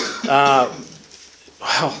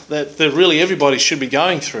really everybody should be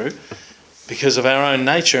going through because of our own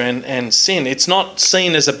nature and sin. It's not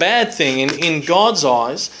seen as a bad thing. In God's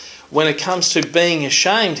eyes, when it comes to being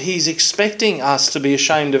ashamed, He's expecting us to be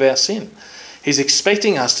ashamed of our sin. He's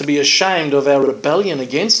expecting us to be ashamed of our rebellion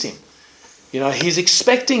against Him. You know, He's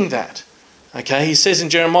expecting that. Okay, He says in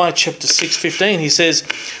Jeremiah chapter 6:15, He says,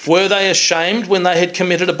 "Were they ashamed when they had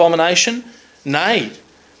committed abomination? Nay,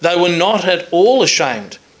 they were not at all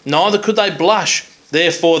ashamed, neither could they blush.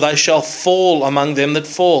 Therefore they shall fall among them that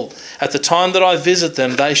fall. At the time that I visit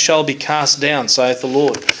them, they shall be cast down, saith the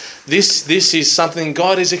Lord." This is something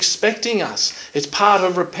God is expecting us. It's part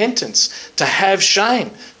of repentance, to have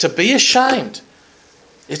shame, to be ashamed.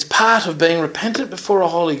 It's part of being repentant before a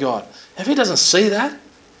holy God. If He doesn't see that,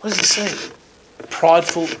 what does He see?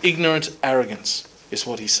 Prideful, ignorant arrogance is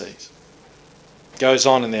what He sees. Goes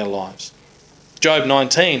on in their lives. Job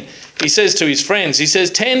 19, he says to his friends, he says,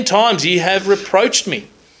 10 times ye have reproached me.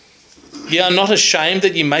 Ye are not ashamed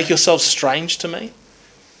that ye make yourselves strange to me.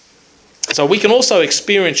 So we can also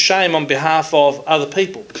experience shame on behalf of other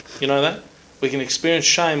people. You know that? We can experience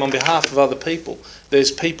shame on behalf of other people. There's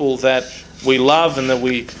people that we love and that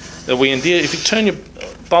we endear. If you turn your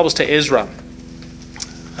Bibles to Ezra.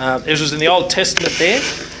 Ezra's in the Old Testament there.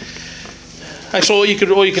 Actually,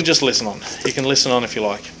 or you can just listen on. You can listen on if you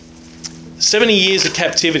like. 70 years of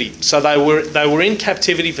captivity. So they were in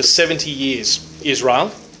captivity for 70 years,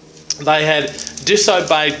 Israel. They had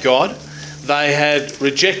disobeyed God. They had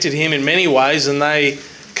rejected Him in many ways, and they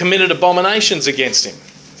committed abominations against Him.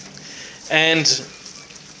 And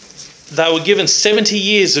they were given 70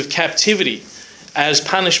 years of captivity as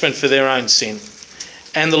punishment for their own sin.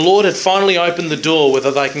 And the Lord had finally opened the door whether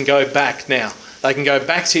they can go back now. They can go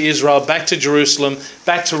back to Israel, back to Jerusalem,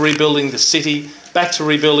 back to rebuilding the city, back to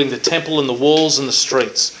rebuilding the temple and the walls and the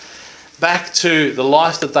streets, back to the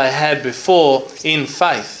life that they had before in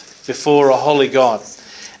faith, before a holy God.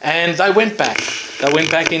 And they went back. They went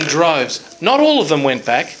back in droves. Not all of them went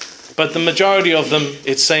back, but the majority of them,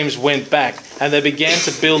 it seems, went back. And they began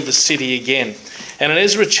to build the city again. And in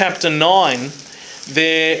Ezra chapter 9,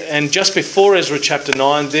 and just before Ezra chapter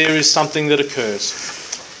 9, there is something that occurs.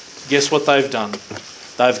 Guess what they've done?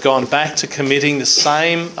 They've gone back to committing the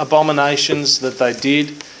same abominations that they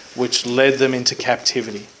did, which led them into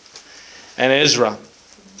captivity. And Ezra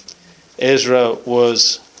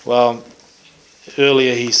was, well,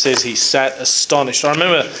 earlier he says he sat astonished. I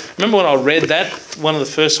remember when I read that, one of the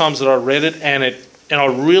first times that I read it, and I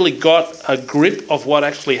really got a grip of what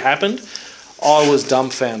actually happened. I was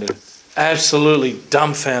dumbfounded, absolutely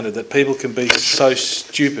dumbfounded that people can be so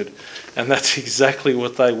stupid. And that's exactly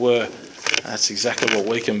what they were. That's exactly what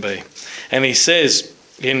we can be. And he says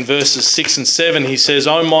in verses 6 and 7, he says,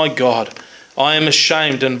 "O my God, I am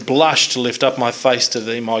ashamed and blush to lift up my face to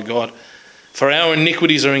thee, my God. For our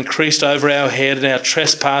iniquities are increased over our head, and our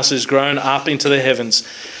trespass is grown up into the heavens.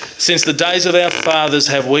 Since the days of our fathers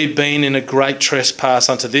have we been in a great trespass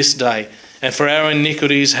unto this day. And for our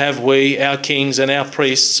iniquities have we, our kings and our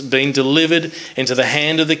priests, been delivered into the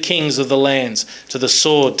hand of the kings of the lands, to the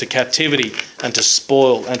sword, to captivity, and to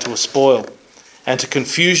spoil, and to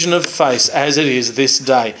confusion of face, as it is this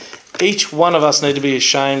day." Each one of us need to be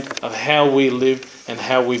ashamed of how we lived and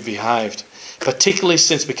how we've behaved, particularly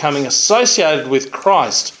since becoming associated with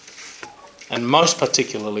Christ, and most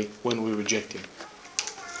particularly when we reject Him.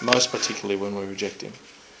 Most particularly when we reject Him.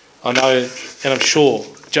 I know, and I'm sure,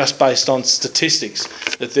 just based on statistics,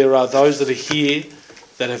 that there are those that are here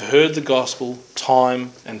that have heard the gospel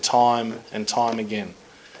time and time and time again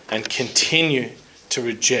and continue to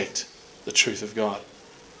reject the truth of God.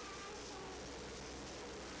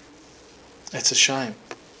 It's a shame.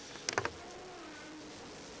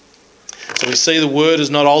 So we see the word is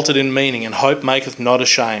not altered in meaning, and hope maketh not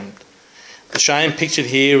ashamed. The shame pictured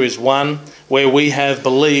here is one where we have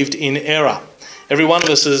believed in error. Every one of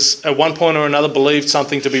us has at one point or another believed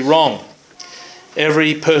something to be wrong.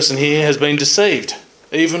 Every person here has been deceived,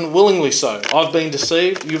 even willingly so. I've been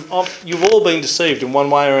deceived. You've all been deceived in one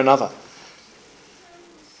way or another.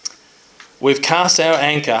 We've cast our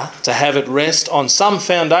anchor to have it rest on some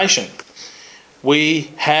foundation. We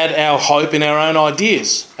had our hope in our own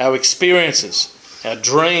ideas, our experiences, our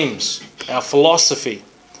dreams, our philosophy,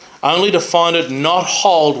 only to find it not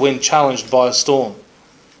hold when challenged by a storm.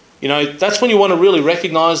 You know, that's when you want to really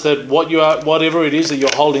recognise that whatever it is that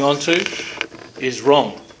you're holding on to is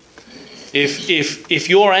wrong. If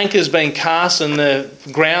your anchor's been cast and the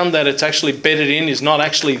ground that it's actually bedded in is not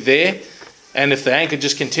actually there, and if the anchor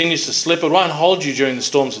just continues to slip, it won't hold you during the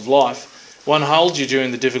storms of life. It won't hold you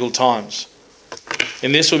during the difficult times.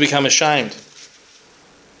 In this we become ashamed.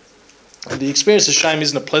 And the experience of shame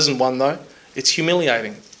isn't a pleasant one though. It's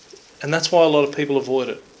humiliating. And that's why a lot of people avoid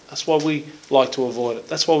it. That's why we like to avoid it.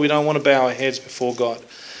 That's why we don't want to bow our heads before God.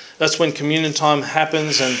 That's when communion time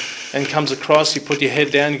happens and comes across, you put your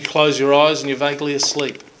head down, you close your eyes and you're vaguely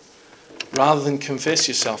asleep. Rather than confess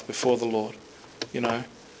yourself before the Lord. You know.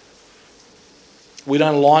 We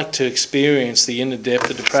don't like to experience the inner depth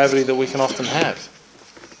of depravity that we can often have.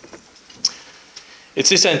 It's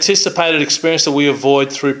this anticipated experience that we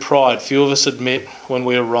avoid through pride. Few of us admit when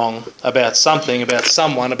we're wrong about something, about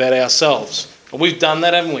someone, about ourselves. And we've done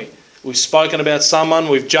that, haven't we? We've spoken about someone,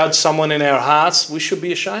 we've judged someone in our hearts. We should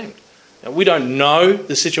be ashamed. Now, we don't know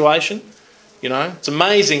the situation. You know, it's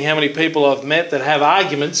amazing how many people I've met that have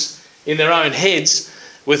arguments in their own heads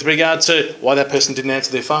with regard to why that person didn't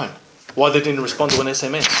answer their phone, why they didn't respond to an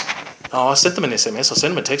SMS. Oh, I sent them an SMS, I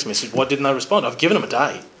sent them a text message. Why didn't they respond? I've given them a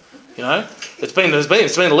day. You know, it's been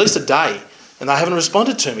at least a day and they haven't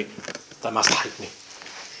responded to me. They must hate me.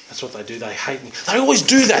 That's what they do. They hate me. They always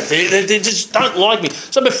do that. They just don't like me.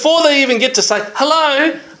 So before they even get to say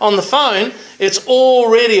hello on the phone, it's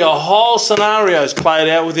already a whole scenario's played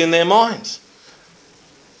out within their minds.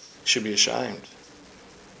 Should be ashamed.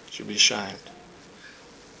 Should be ashamed.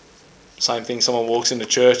 Same thing, someone walks into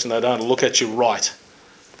church and they don't look at you right.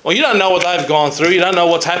 Well, you don't know what they've gone through. You don't know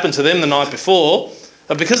what's happened to them the night before.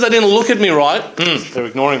 But because they didn't look at me right, they're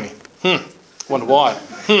ignoring me. Wonder why.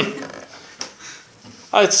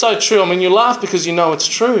 Oh, it's so true. I mean, you laugh because you know it's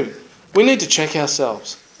true. We need to check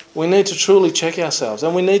ourselves. We need to truly check ourselves.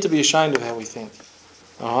 And we need to be ashamed of how we think.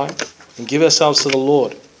 All right? And give ourselves to the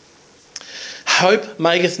Lord. Hope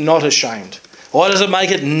maketh not ashamed. Why does it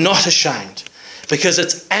make it not ashamed? Because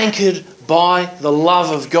it's anchored by the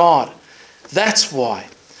love of God. That's why.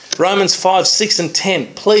 Romans 5, 6 and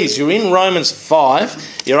 10. Please, you're in Romans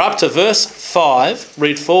 5. You're up to verse 5.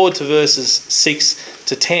 Read forward to verses 6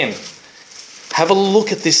 to 10. Have a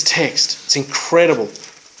look at this text. It's incredible.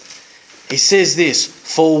 He says this,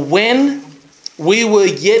 for when we were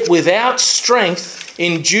yet without strength,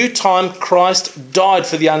 in due time Christ died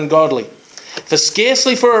for the ungodly. For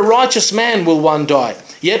scarcely for a righteous man will one die,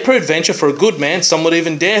 yet peradventure for a good man some would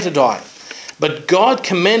even dare to die. But God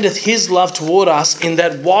commendeth his love toward us in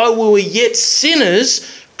that while we were yet sinners,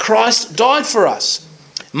 Christ died for us.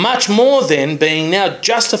 Much more then, being now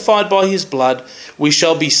justified by his blood, we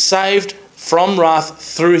shall be saved from wrath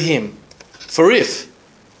through him. For if,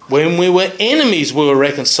 when we were enemies, we were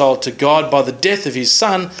reconciled to God by the death of his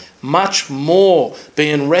Son, much more,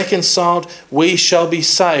 being reconciled, we shall be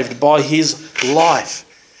saved by his life.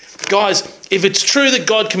 Guys, if it's true that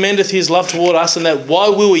God commendeth his love toward us and that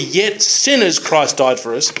while we were yet sinners, Christ died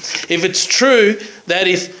for us, if it's true that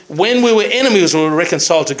if when we were enemies, we were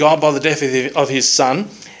reconciled to God by the death of his Son,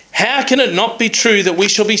 how can it not be true that we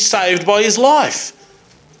shall be saved by his life?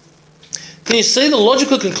 Can you see the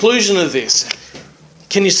logical conclusion of this?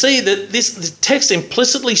 Can you see that this text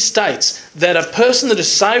implicitly states that a person that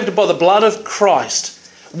is saved by the blood of Christ,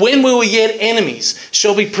 when we were yet enemies,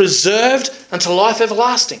 shall be preserved unto life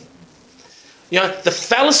everlasting? You know, the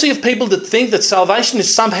fallacy of people that think that salvation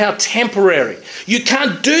is somehow temporary. You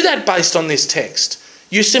can't do that based on this text.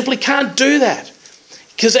 You simply can't do that.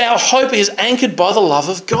 Because our hope is anchored by the love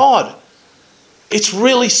of God. It's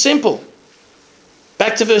really simple.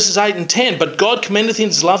 Back to verses 8 and 10. But God commendeth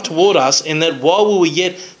his love toward us in that while we were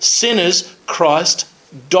yet sinners, Christ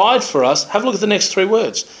died for us. Have a look at the next three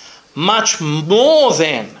words. Much more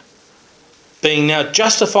then, being now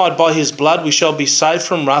justified by his blood, we shall be saved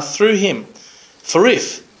from wrath through him. For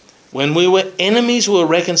if, when we were enemies, we were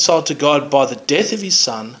reconciled to God by the death of his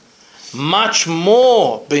Son, much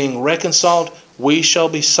more, being reconciled, we shall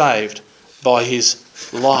be saved by his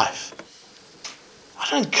life.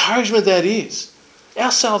 What an encouragement that is.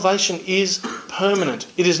 Our salvation is permanent.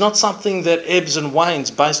 It is not something that ebbs and wanes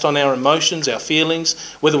based on our emotions, our feelings,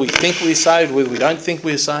 whether we think we're saved, whether we don't think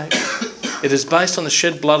we're saved. It is based on the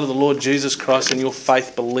shed blood of the Lord Jesus Christ and your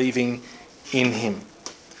faith believing in him.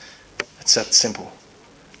 It's that simple.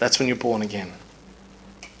 That's when you're born again.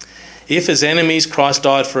 If as enemies Christ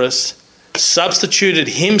died for us, substituted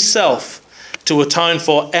himself to atone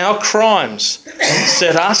for our crimes,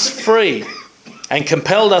 set us free and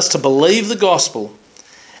compelled us to believe the gospel,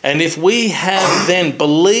 and if we have then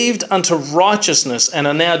believed unto righteousness and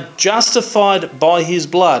are now justified by his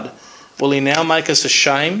blood, will he now make us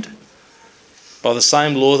ashamed by the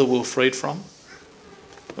same law that we were freed from?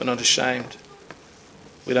 We're not ashamed.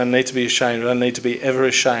 We don't need to be ashamed. We don't need to be ever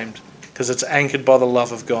ashamed because it's anchored by the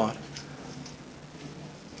love of God.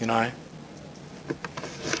 You know?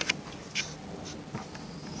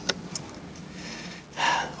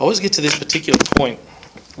 I always get to this particular point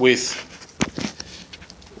with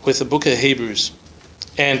the book of Hebrews,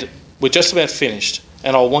 and we're just about finished,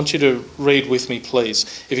 and I want you to read with me,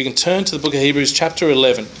 please. If you can turn to the book of Hebrews chapter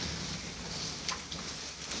 11.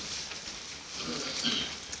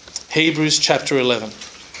 Hebrews chapter 11.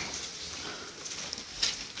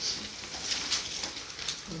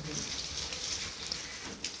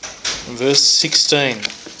 Verse 16.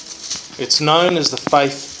 It's known as the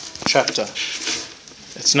faith chapter.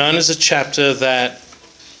 It's known as a chapter that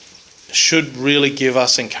should really give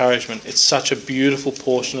us encouragement. It's such a beautiful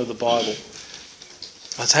portion of the Bible.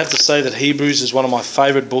 I have to say that Hebrews is one of my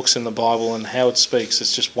favourite books in the Bible, and how it speaks,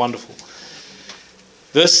 it's just wonderful.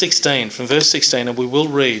 Verse 16, from verse 16, and we will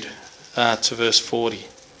read to verse 40.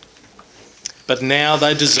 But now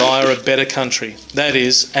they desire a better country, that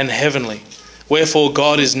is, an heavenly. Wherefore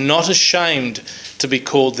God is not ashamed to be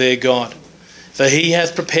called their God, for he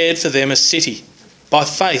hath prepared for them a city. By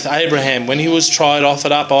faith Abraham, when he was tried,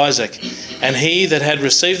 offered up Isaac, and he that had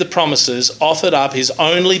received the promises offered up his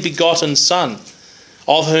only begotten son,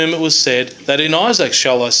 of whom it was said, that in Isaac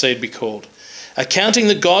shall thy seed be called, accounting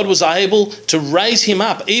that God was able to raise him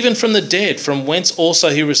up even from the dead, from whence also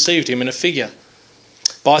he received him in a figure.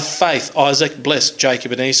 By faith Isaac blessed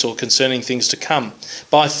Jacob and Esau concerning things to come.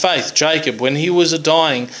 By faith Jacob, when he was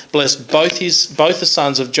dying, blessed both the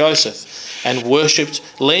sons of Joseph, and worshipped,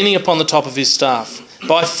 leaning upon the top of his staff.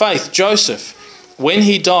 By faith Joseph, when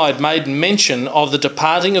he died, made mention of the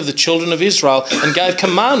departing of the children of Israel, and gave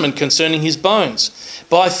commandment concerning his bones.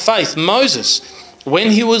 By faith Moses, when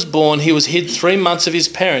he was born, he was hid 3 months of his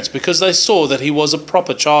parents, because they saw that he was a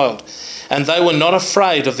proper child, and they were not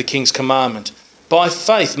afraid of the king's commandment. By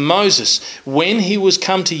faith Moses, when he was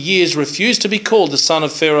come to years, refused to be called the son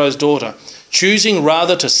of Pharaoh's daughter, choosing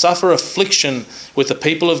rather to suffer affliction with the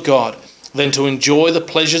people of God than to enjoy the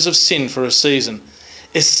pleasures of sin for a season,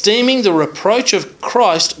 esteeming the reproach of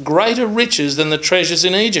Christ greater riches than the treasures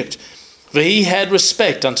in Egypt, for he had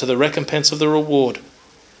respect unto the recompense of the reward.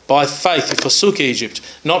 By faith he forsook Egypt,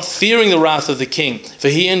 not fearing the wrath of the king, for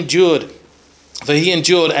he endured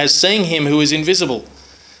as seeing him who is invisible.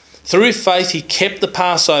 Through faith he kept the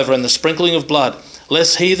Passover and the sprinkling of blood,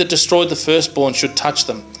 lest he that destroyed the firstborn should touch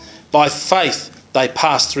them. By faith they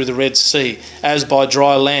passed through the Red Sea, as by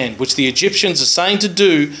dry land, which the Egyptians, assaying to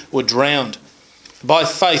do, were drowned. By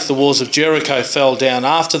faith the walls of Jericho fell down,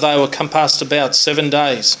 after they were compassed about 7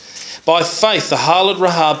 days. By faith the harlot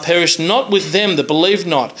Rahab perished not with them that believed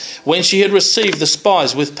not, when she had received the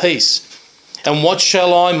spies with peace. And what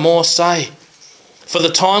shall I more say? For the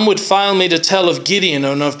time would fail me to tell of Gideon,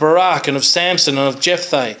 and of Barak, and of Samson, and of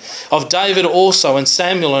Jephthah, of David also, and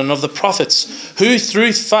Samuel, and of the prophets, who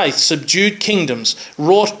through faith subdued kingdoms,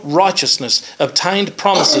 wrought righteousness, obtained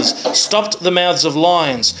promises, stopped the mouths of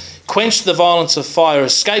lions, quenched the violence of fire,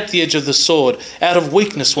 escaped the edge of the sword, out of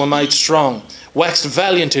weakness were made strong, waxed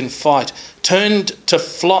valiant in fight, turned to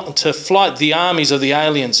flight the armies of the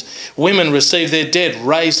aliens. Women received their dead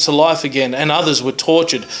raised to life again, and others were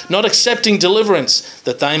tortured, not accepting deliverance,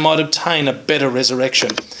 that they might obtain a better resurrection.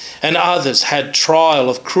 And others had trial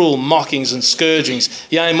of cruel mockings and scourgings,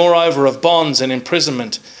 yea, moreover of bonds and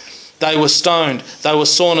imprisonment. They were stoned, they were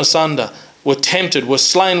sawn asunder, were tempted, were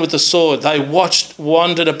slain with the sword. They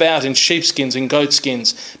wandered about in sheepskins and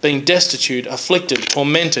goatskins, being destitute, afflicted,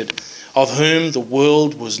 tormented, of whom the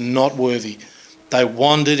world was not worthy. They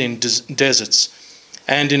wandered in deserts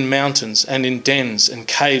and in mountains and in dens and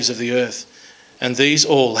caves of the earth. And these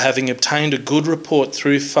all, having obtained a good report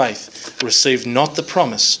through faith, received not the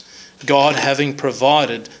promise, God having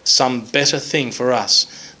provided some better thing for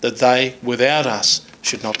us, that they without us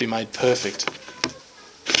should not be made perfect.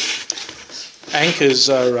 Anchors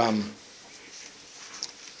are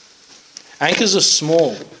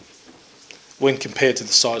small when compared to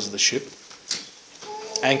the size of the ship.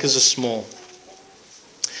 Anchors are small.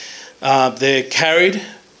 They're carried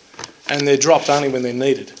and they're dropped only when they're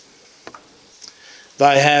needed.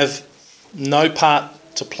 They have no part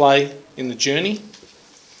to play in the journey.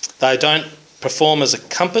 They don't perform as a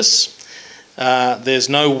compass. There's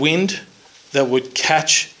no wind that would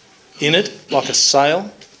catch in it like a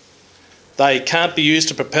sail. They can't be used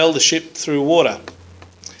to propel the ship through water,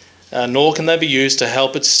 nor can they be used to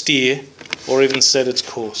help it steer or even set its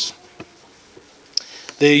course.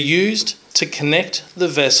 They're used to connect the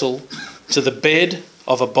vessel to the bed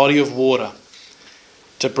of a body of water,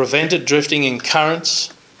 to prevent it drifting in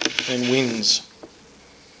currents and winds.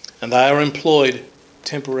 And they are employed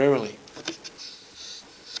temporarily.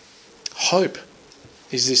 Hope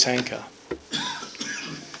is this anchor.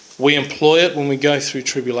 We employ it when we go through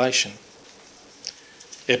tribulation.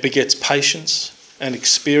 It begets patience and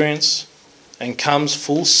experience and comes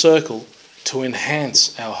full circle to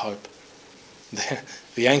enhance our hope.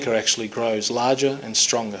 The anchor actually grows larger and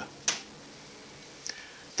stronger.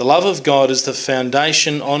 The love of God is the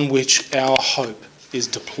foundation on which our hope is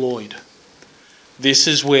deployed. This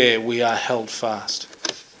is where we are held fast.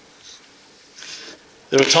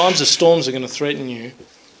 There are times the storms are going to threaten you.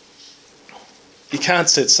 You can't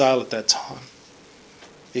set sail at that time.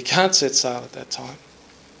 You can't set sail at that time.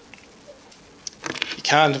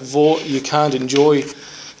 You can't enjoy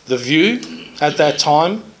the view at that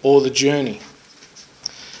time or the journey.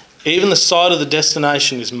 Even the sight of the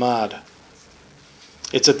destination is marred.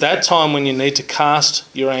 It's at that time when you need to cast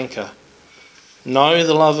your anchor. Know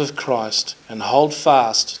the love of Christ and hold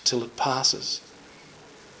fast till it passes.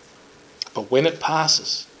 But when it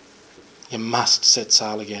passes, you must set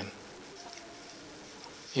sail again.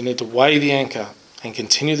 You need to weigh the anchor and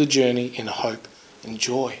continue the journey in hope and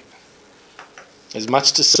joy. There's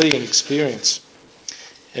much to see and experience,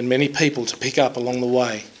 and many people to pick up along the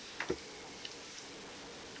way,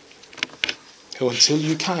 who until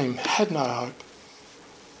you came had no hope.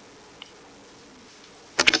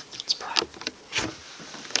 Let's pray.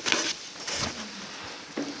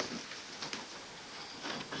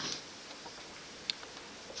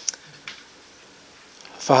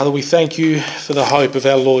 Father, we thank you for the hope of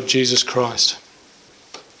our Lord Jesus Christ.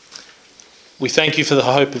 We thank you for the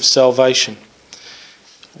hope of salvation.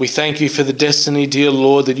 We thank you for the destiny, dear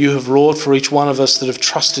Lord, that you have wrought for each one of us that have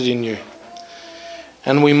trusted in you.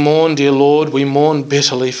 And we mourn, dear Lord, we mourn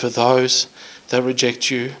bitterly for those that reject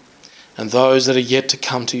you, and those that are yet to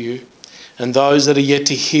come to you, and those that are yet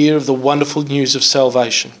to hear of the wonderful news of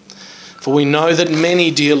salvation. For we know that many,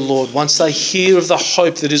 dear Lord, once they hear of the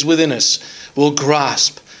hope that is within us, will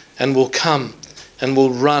grasp and will come and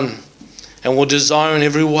will run and will desire in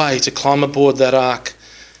every way to climb aboard that ark.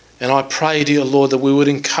 And I pray, dear Lord, that we would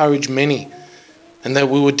encourage many and that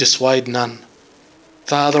we would dissuade none.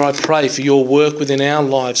 Father, I pray for your work within our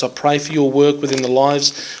lives. I pray for your work within the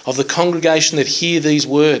lives of the congregation that hear these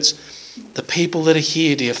words. The people that are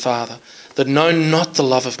here, dear Father, that know not the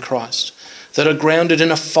love of Christ, that are grounded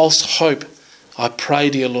in a false hope. I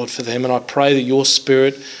pray, dear Lord, for them, and I pray that your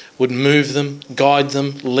Spirit would move them, guide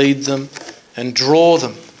them, lead them, and draw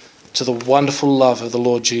them to the wonderful love of the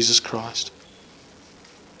Lord Jesus Christ.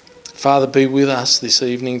 Father, be with us this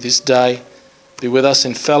evening, this day. Be with us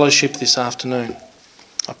in fellowship this afternoon.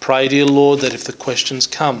 I pray, dear Lord, that if the questions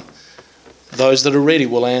come, those that are ready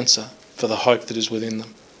will answer for the hope that is within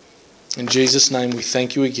them. In Jesus' name we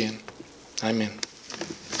thank you again. Amen.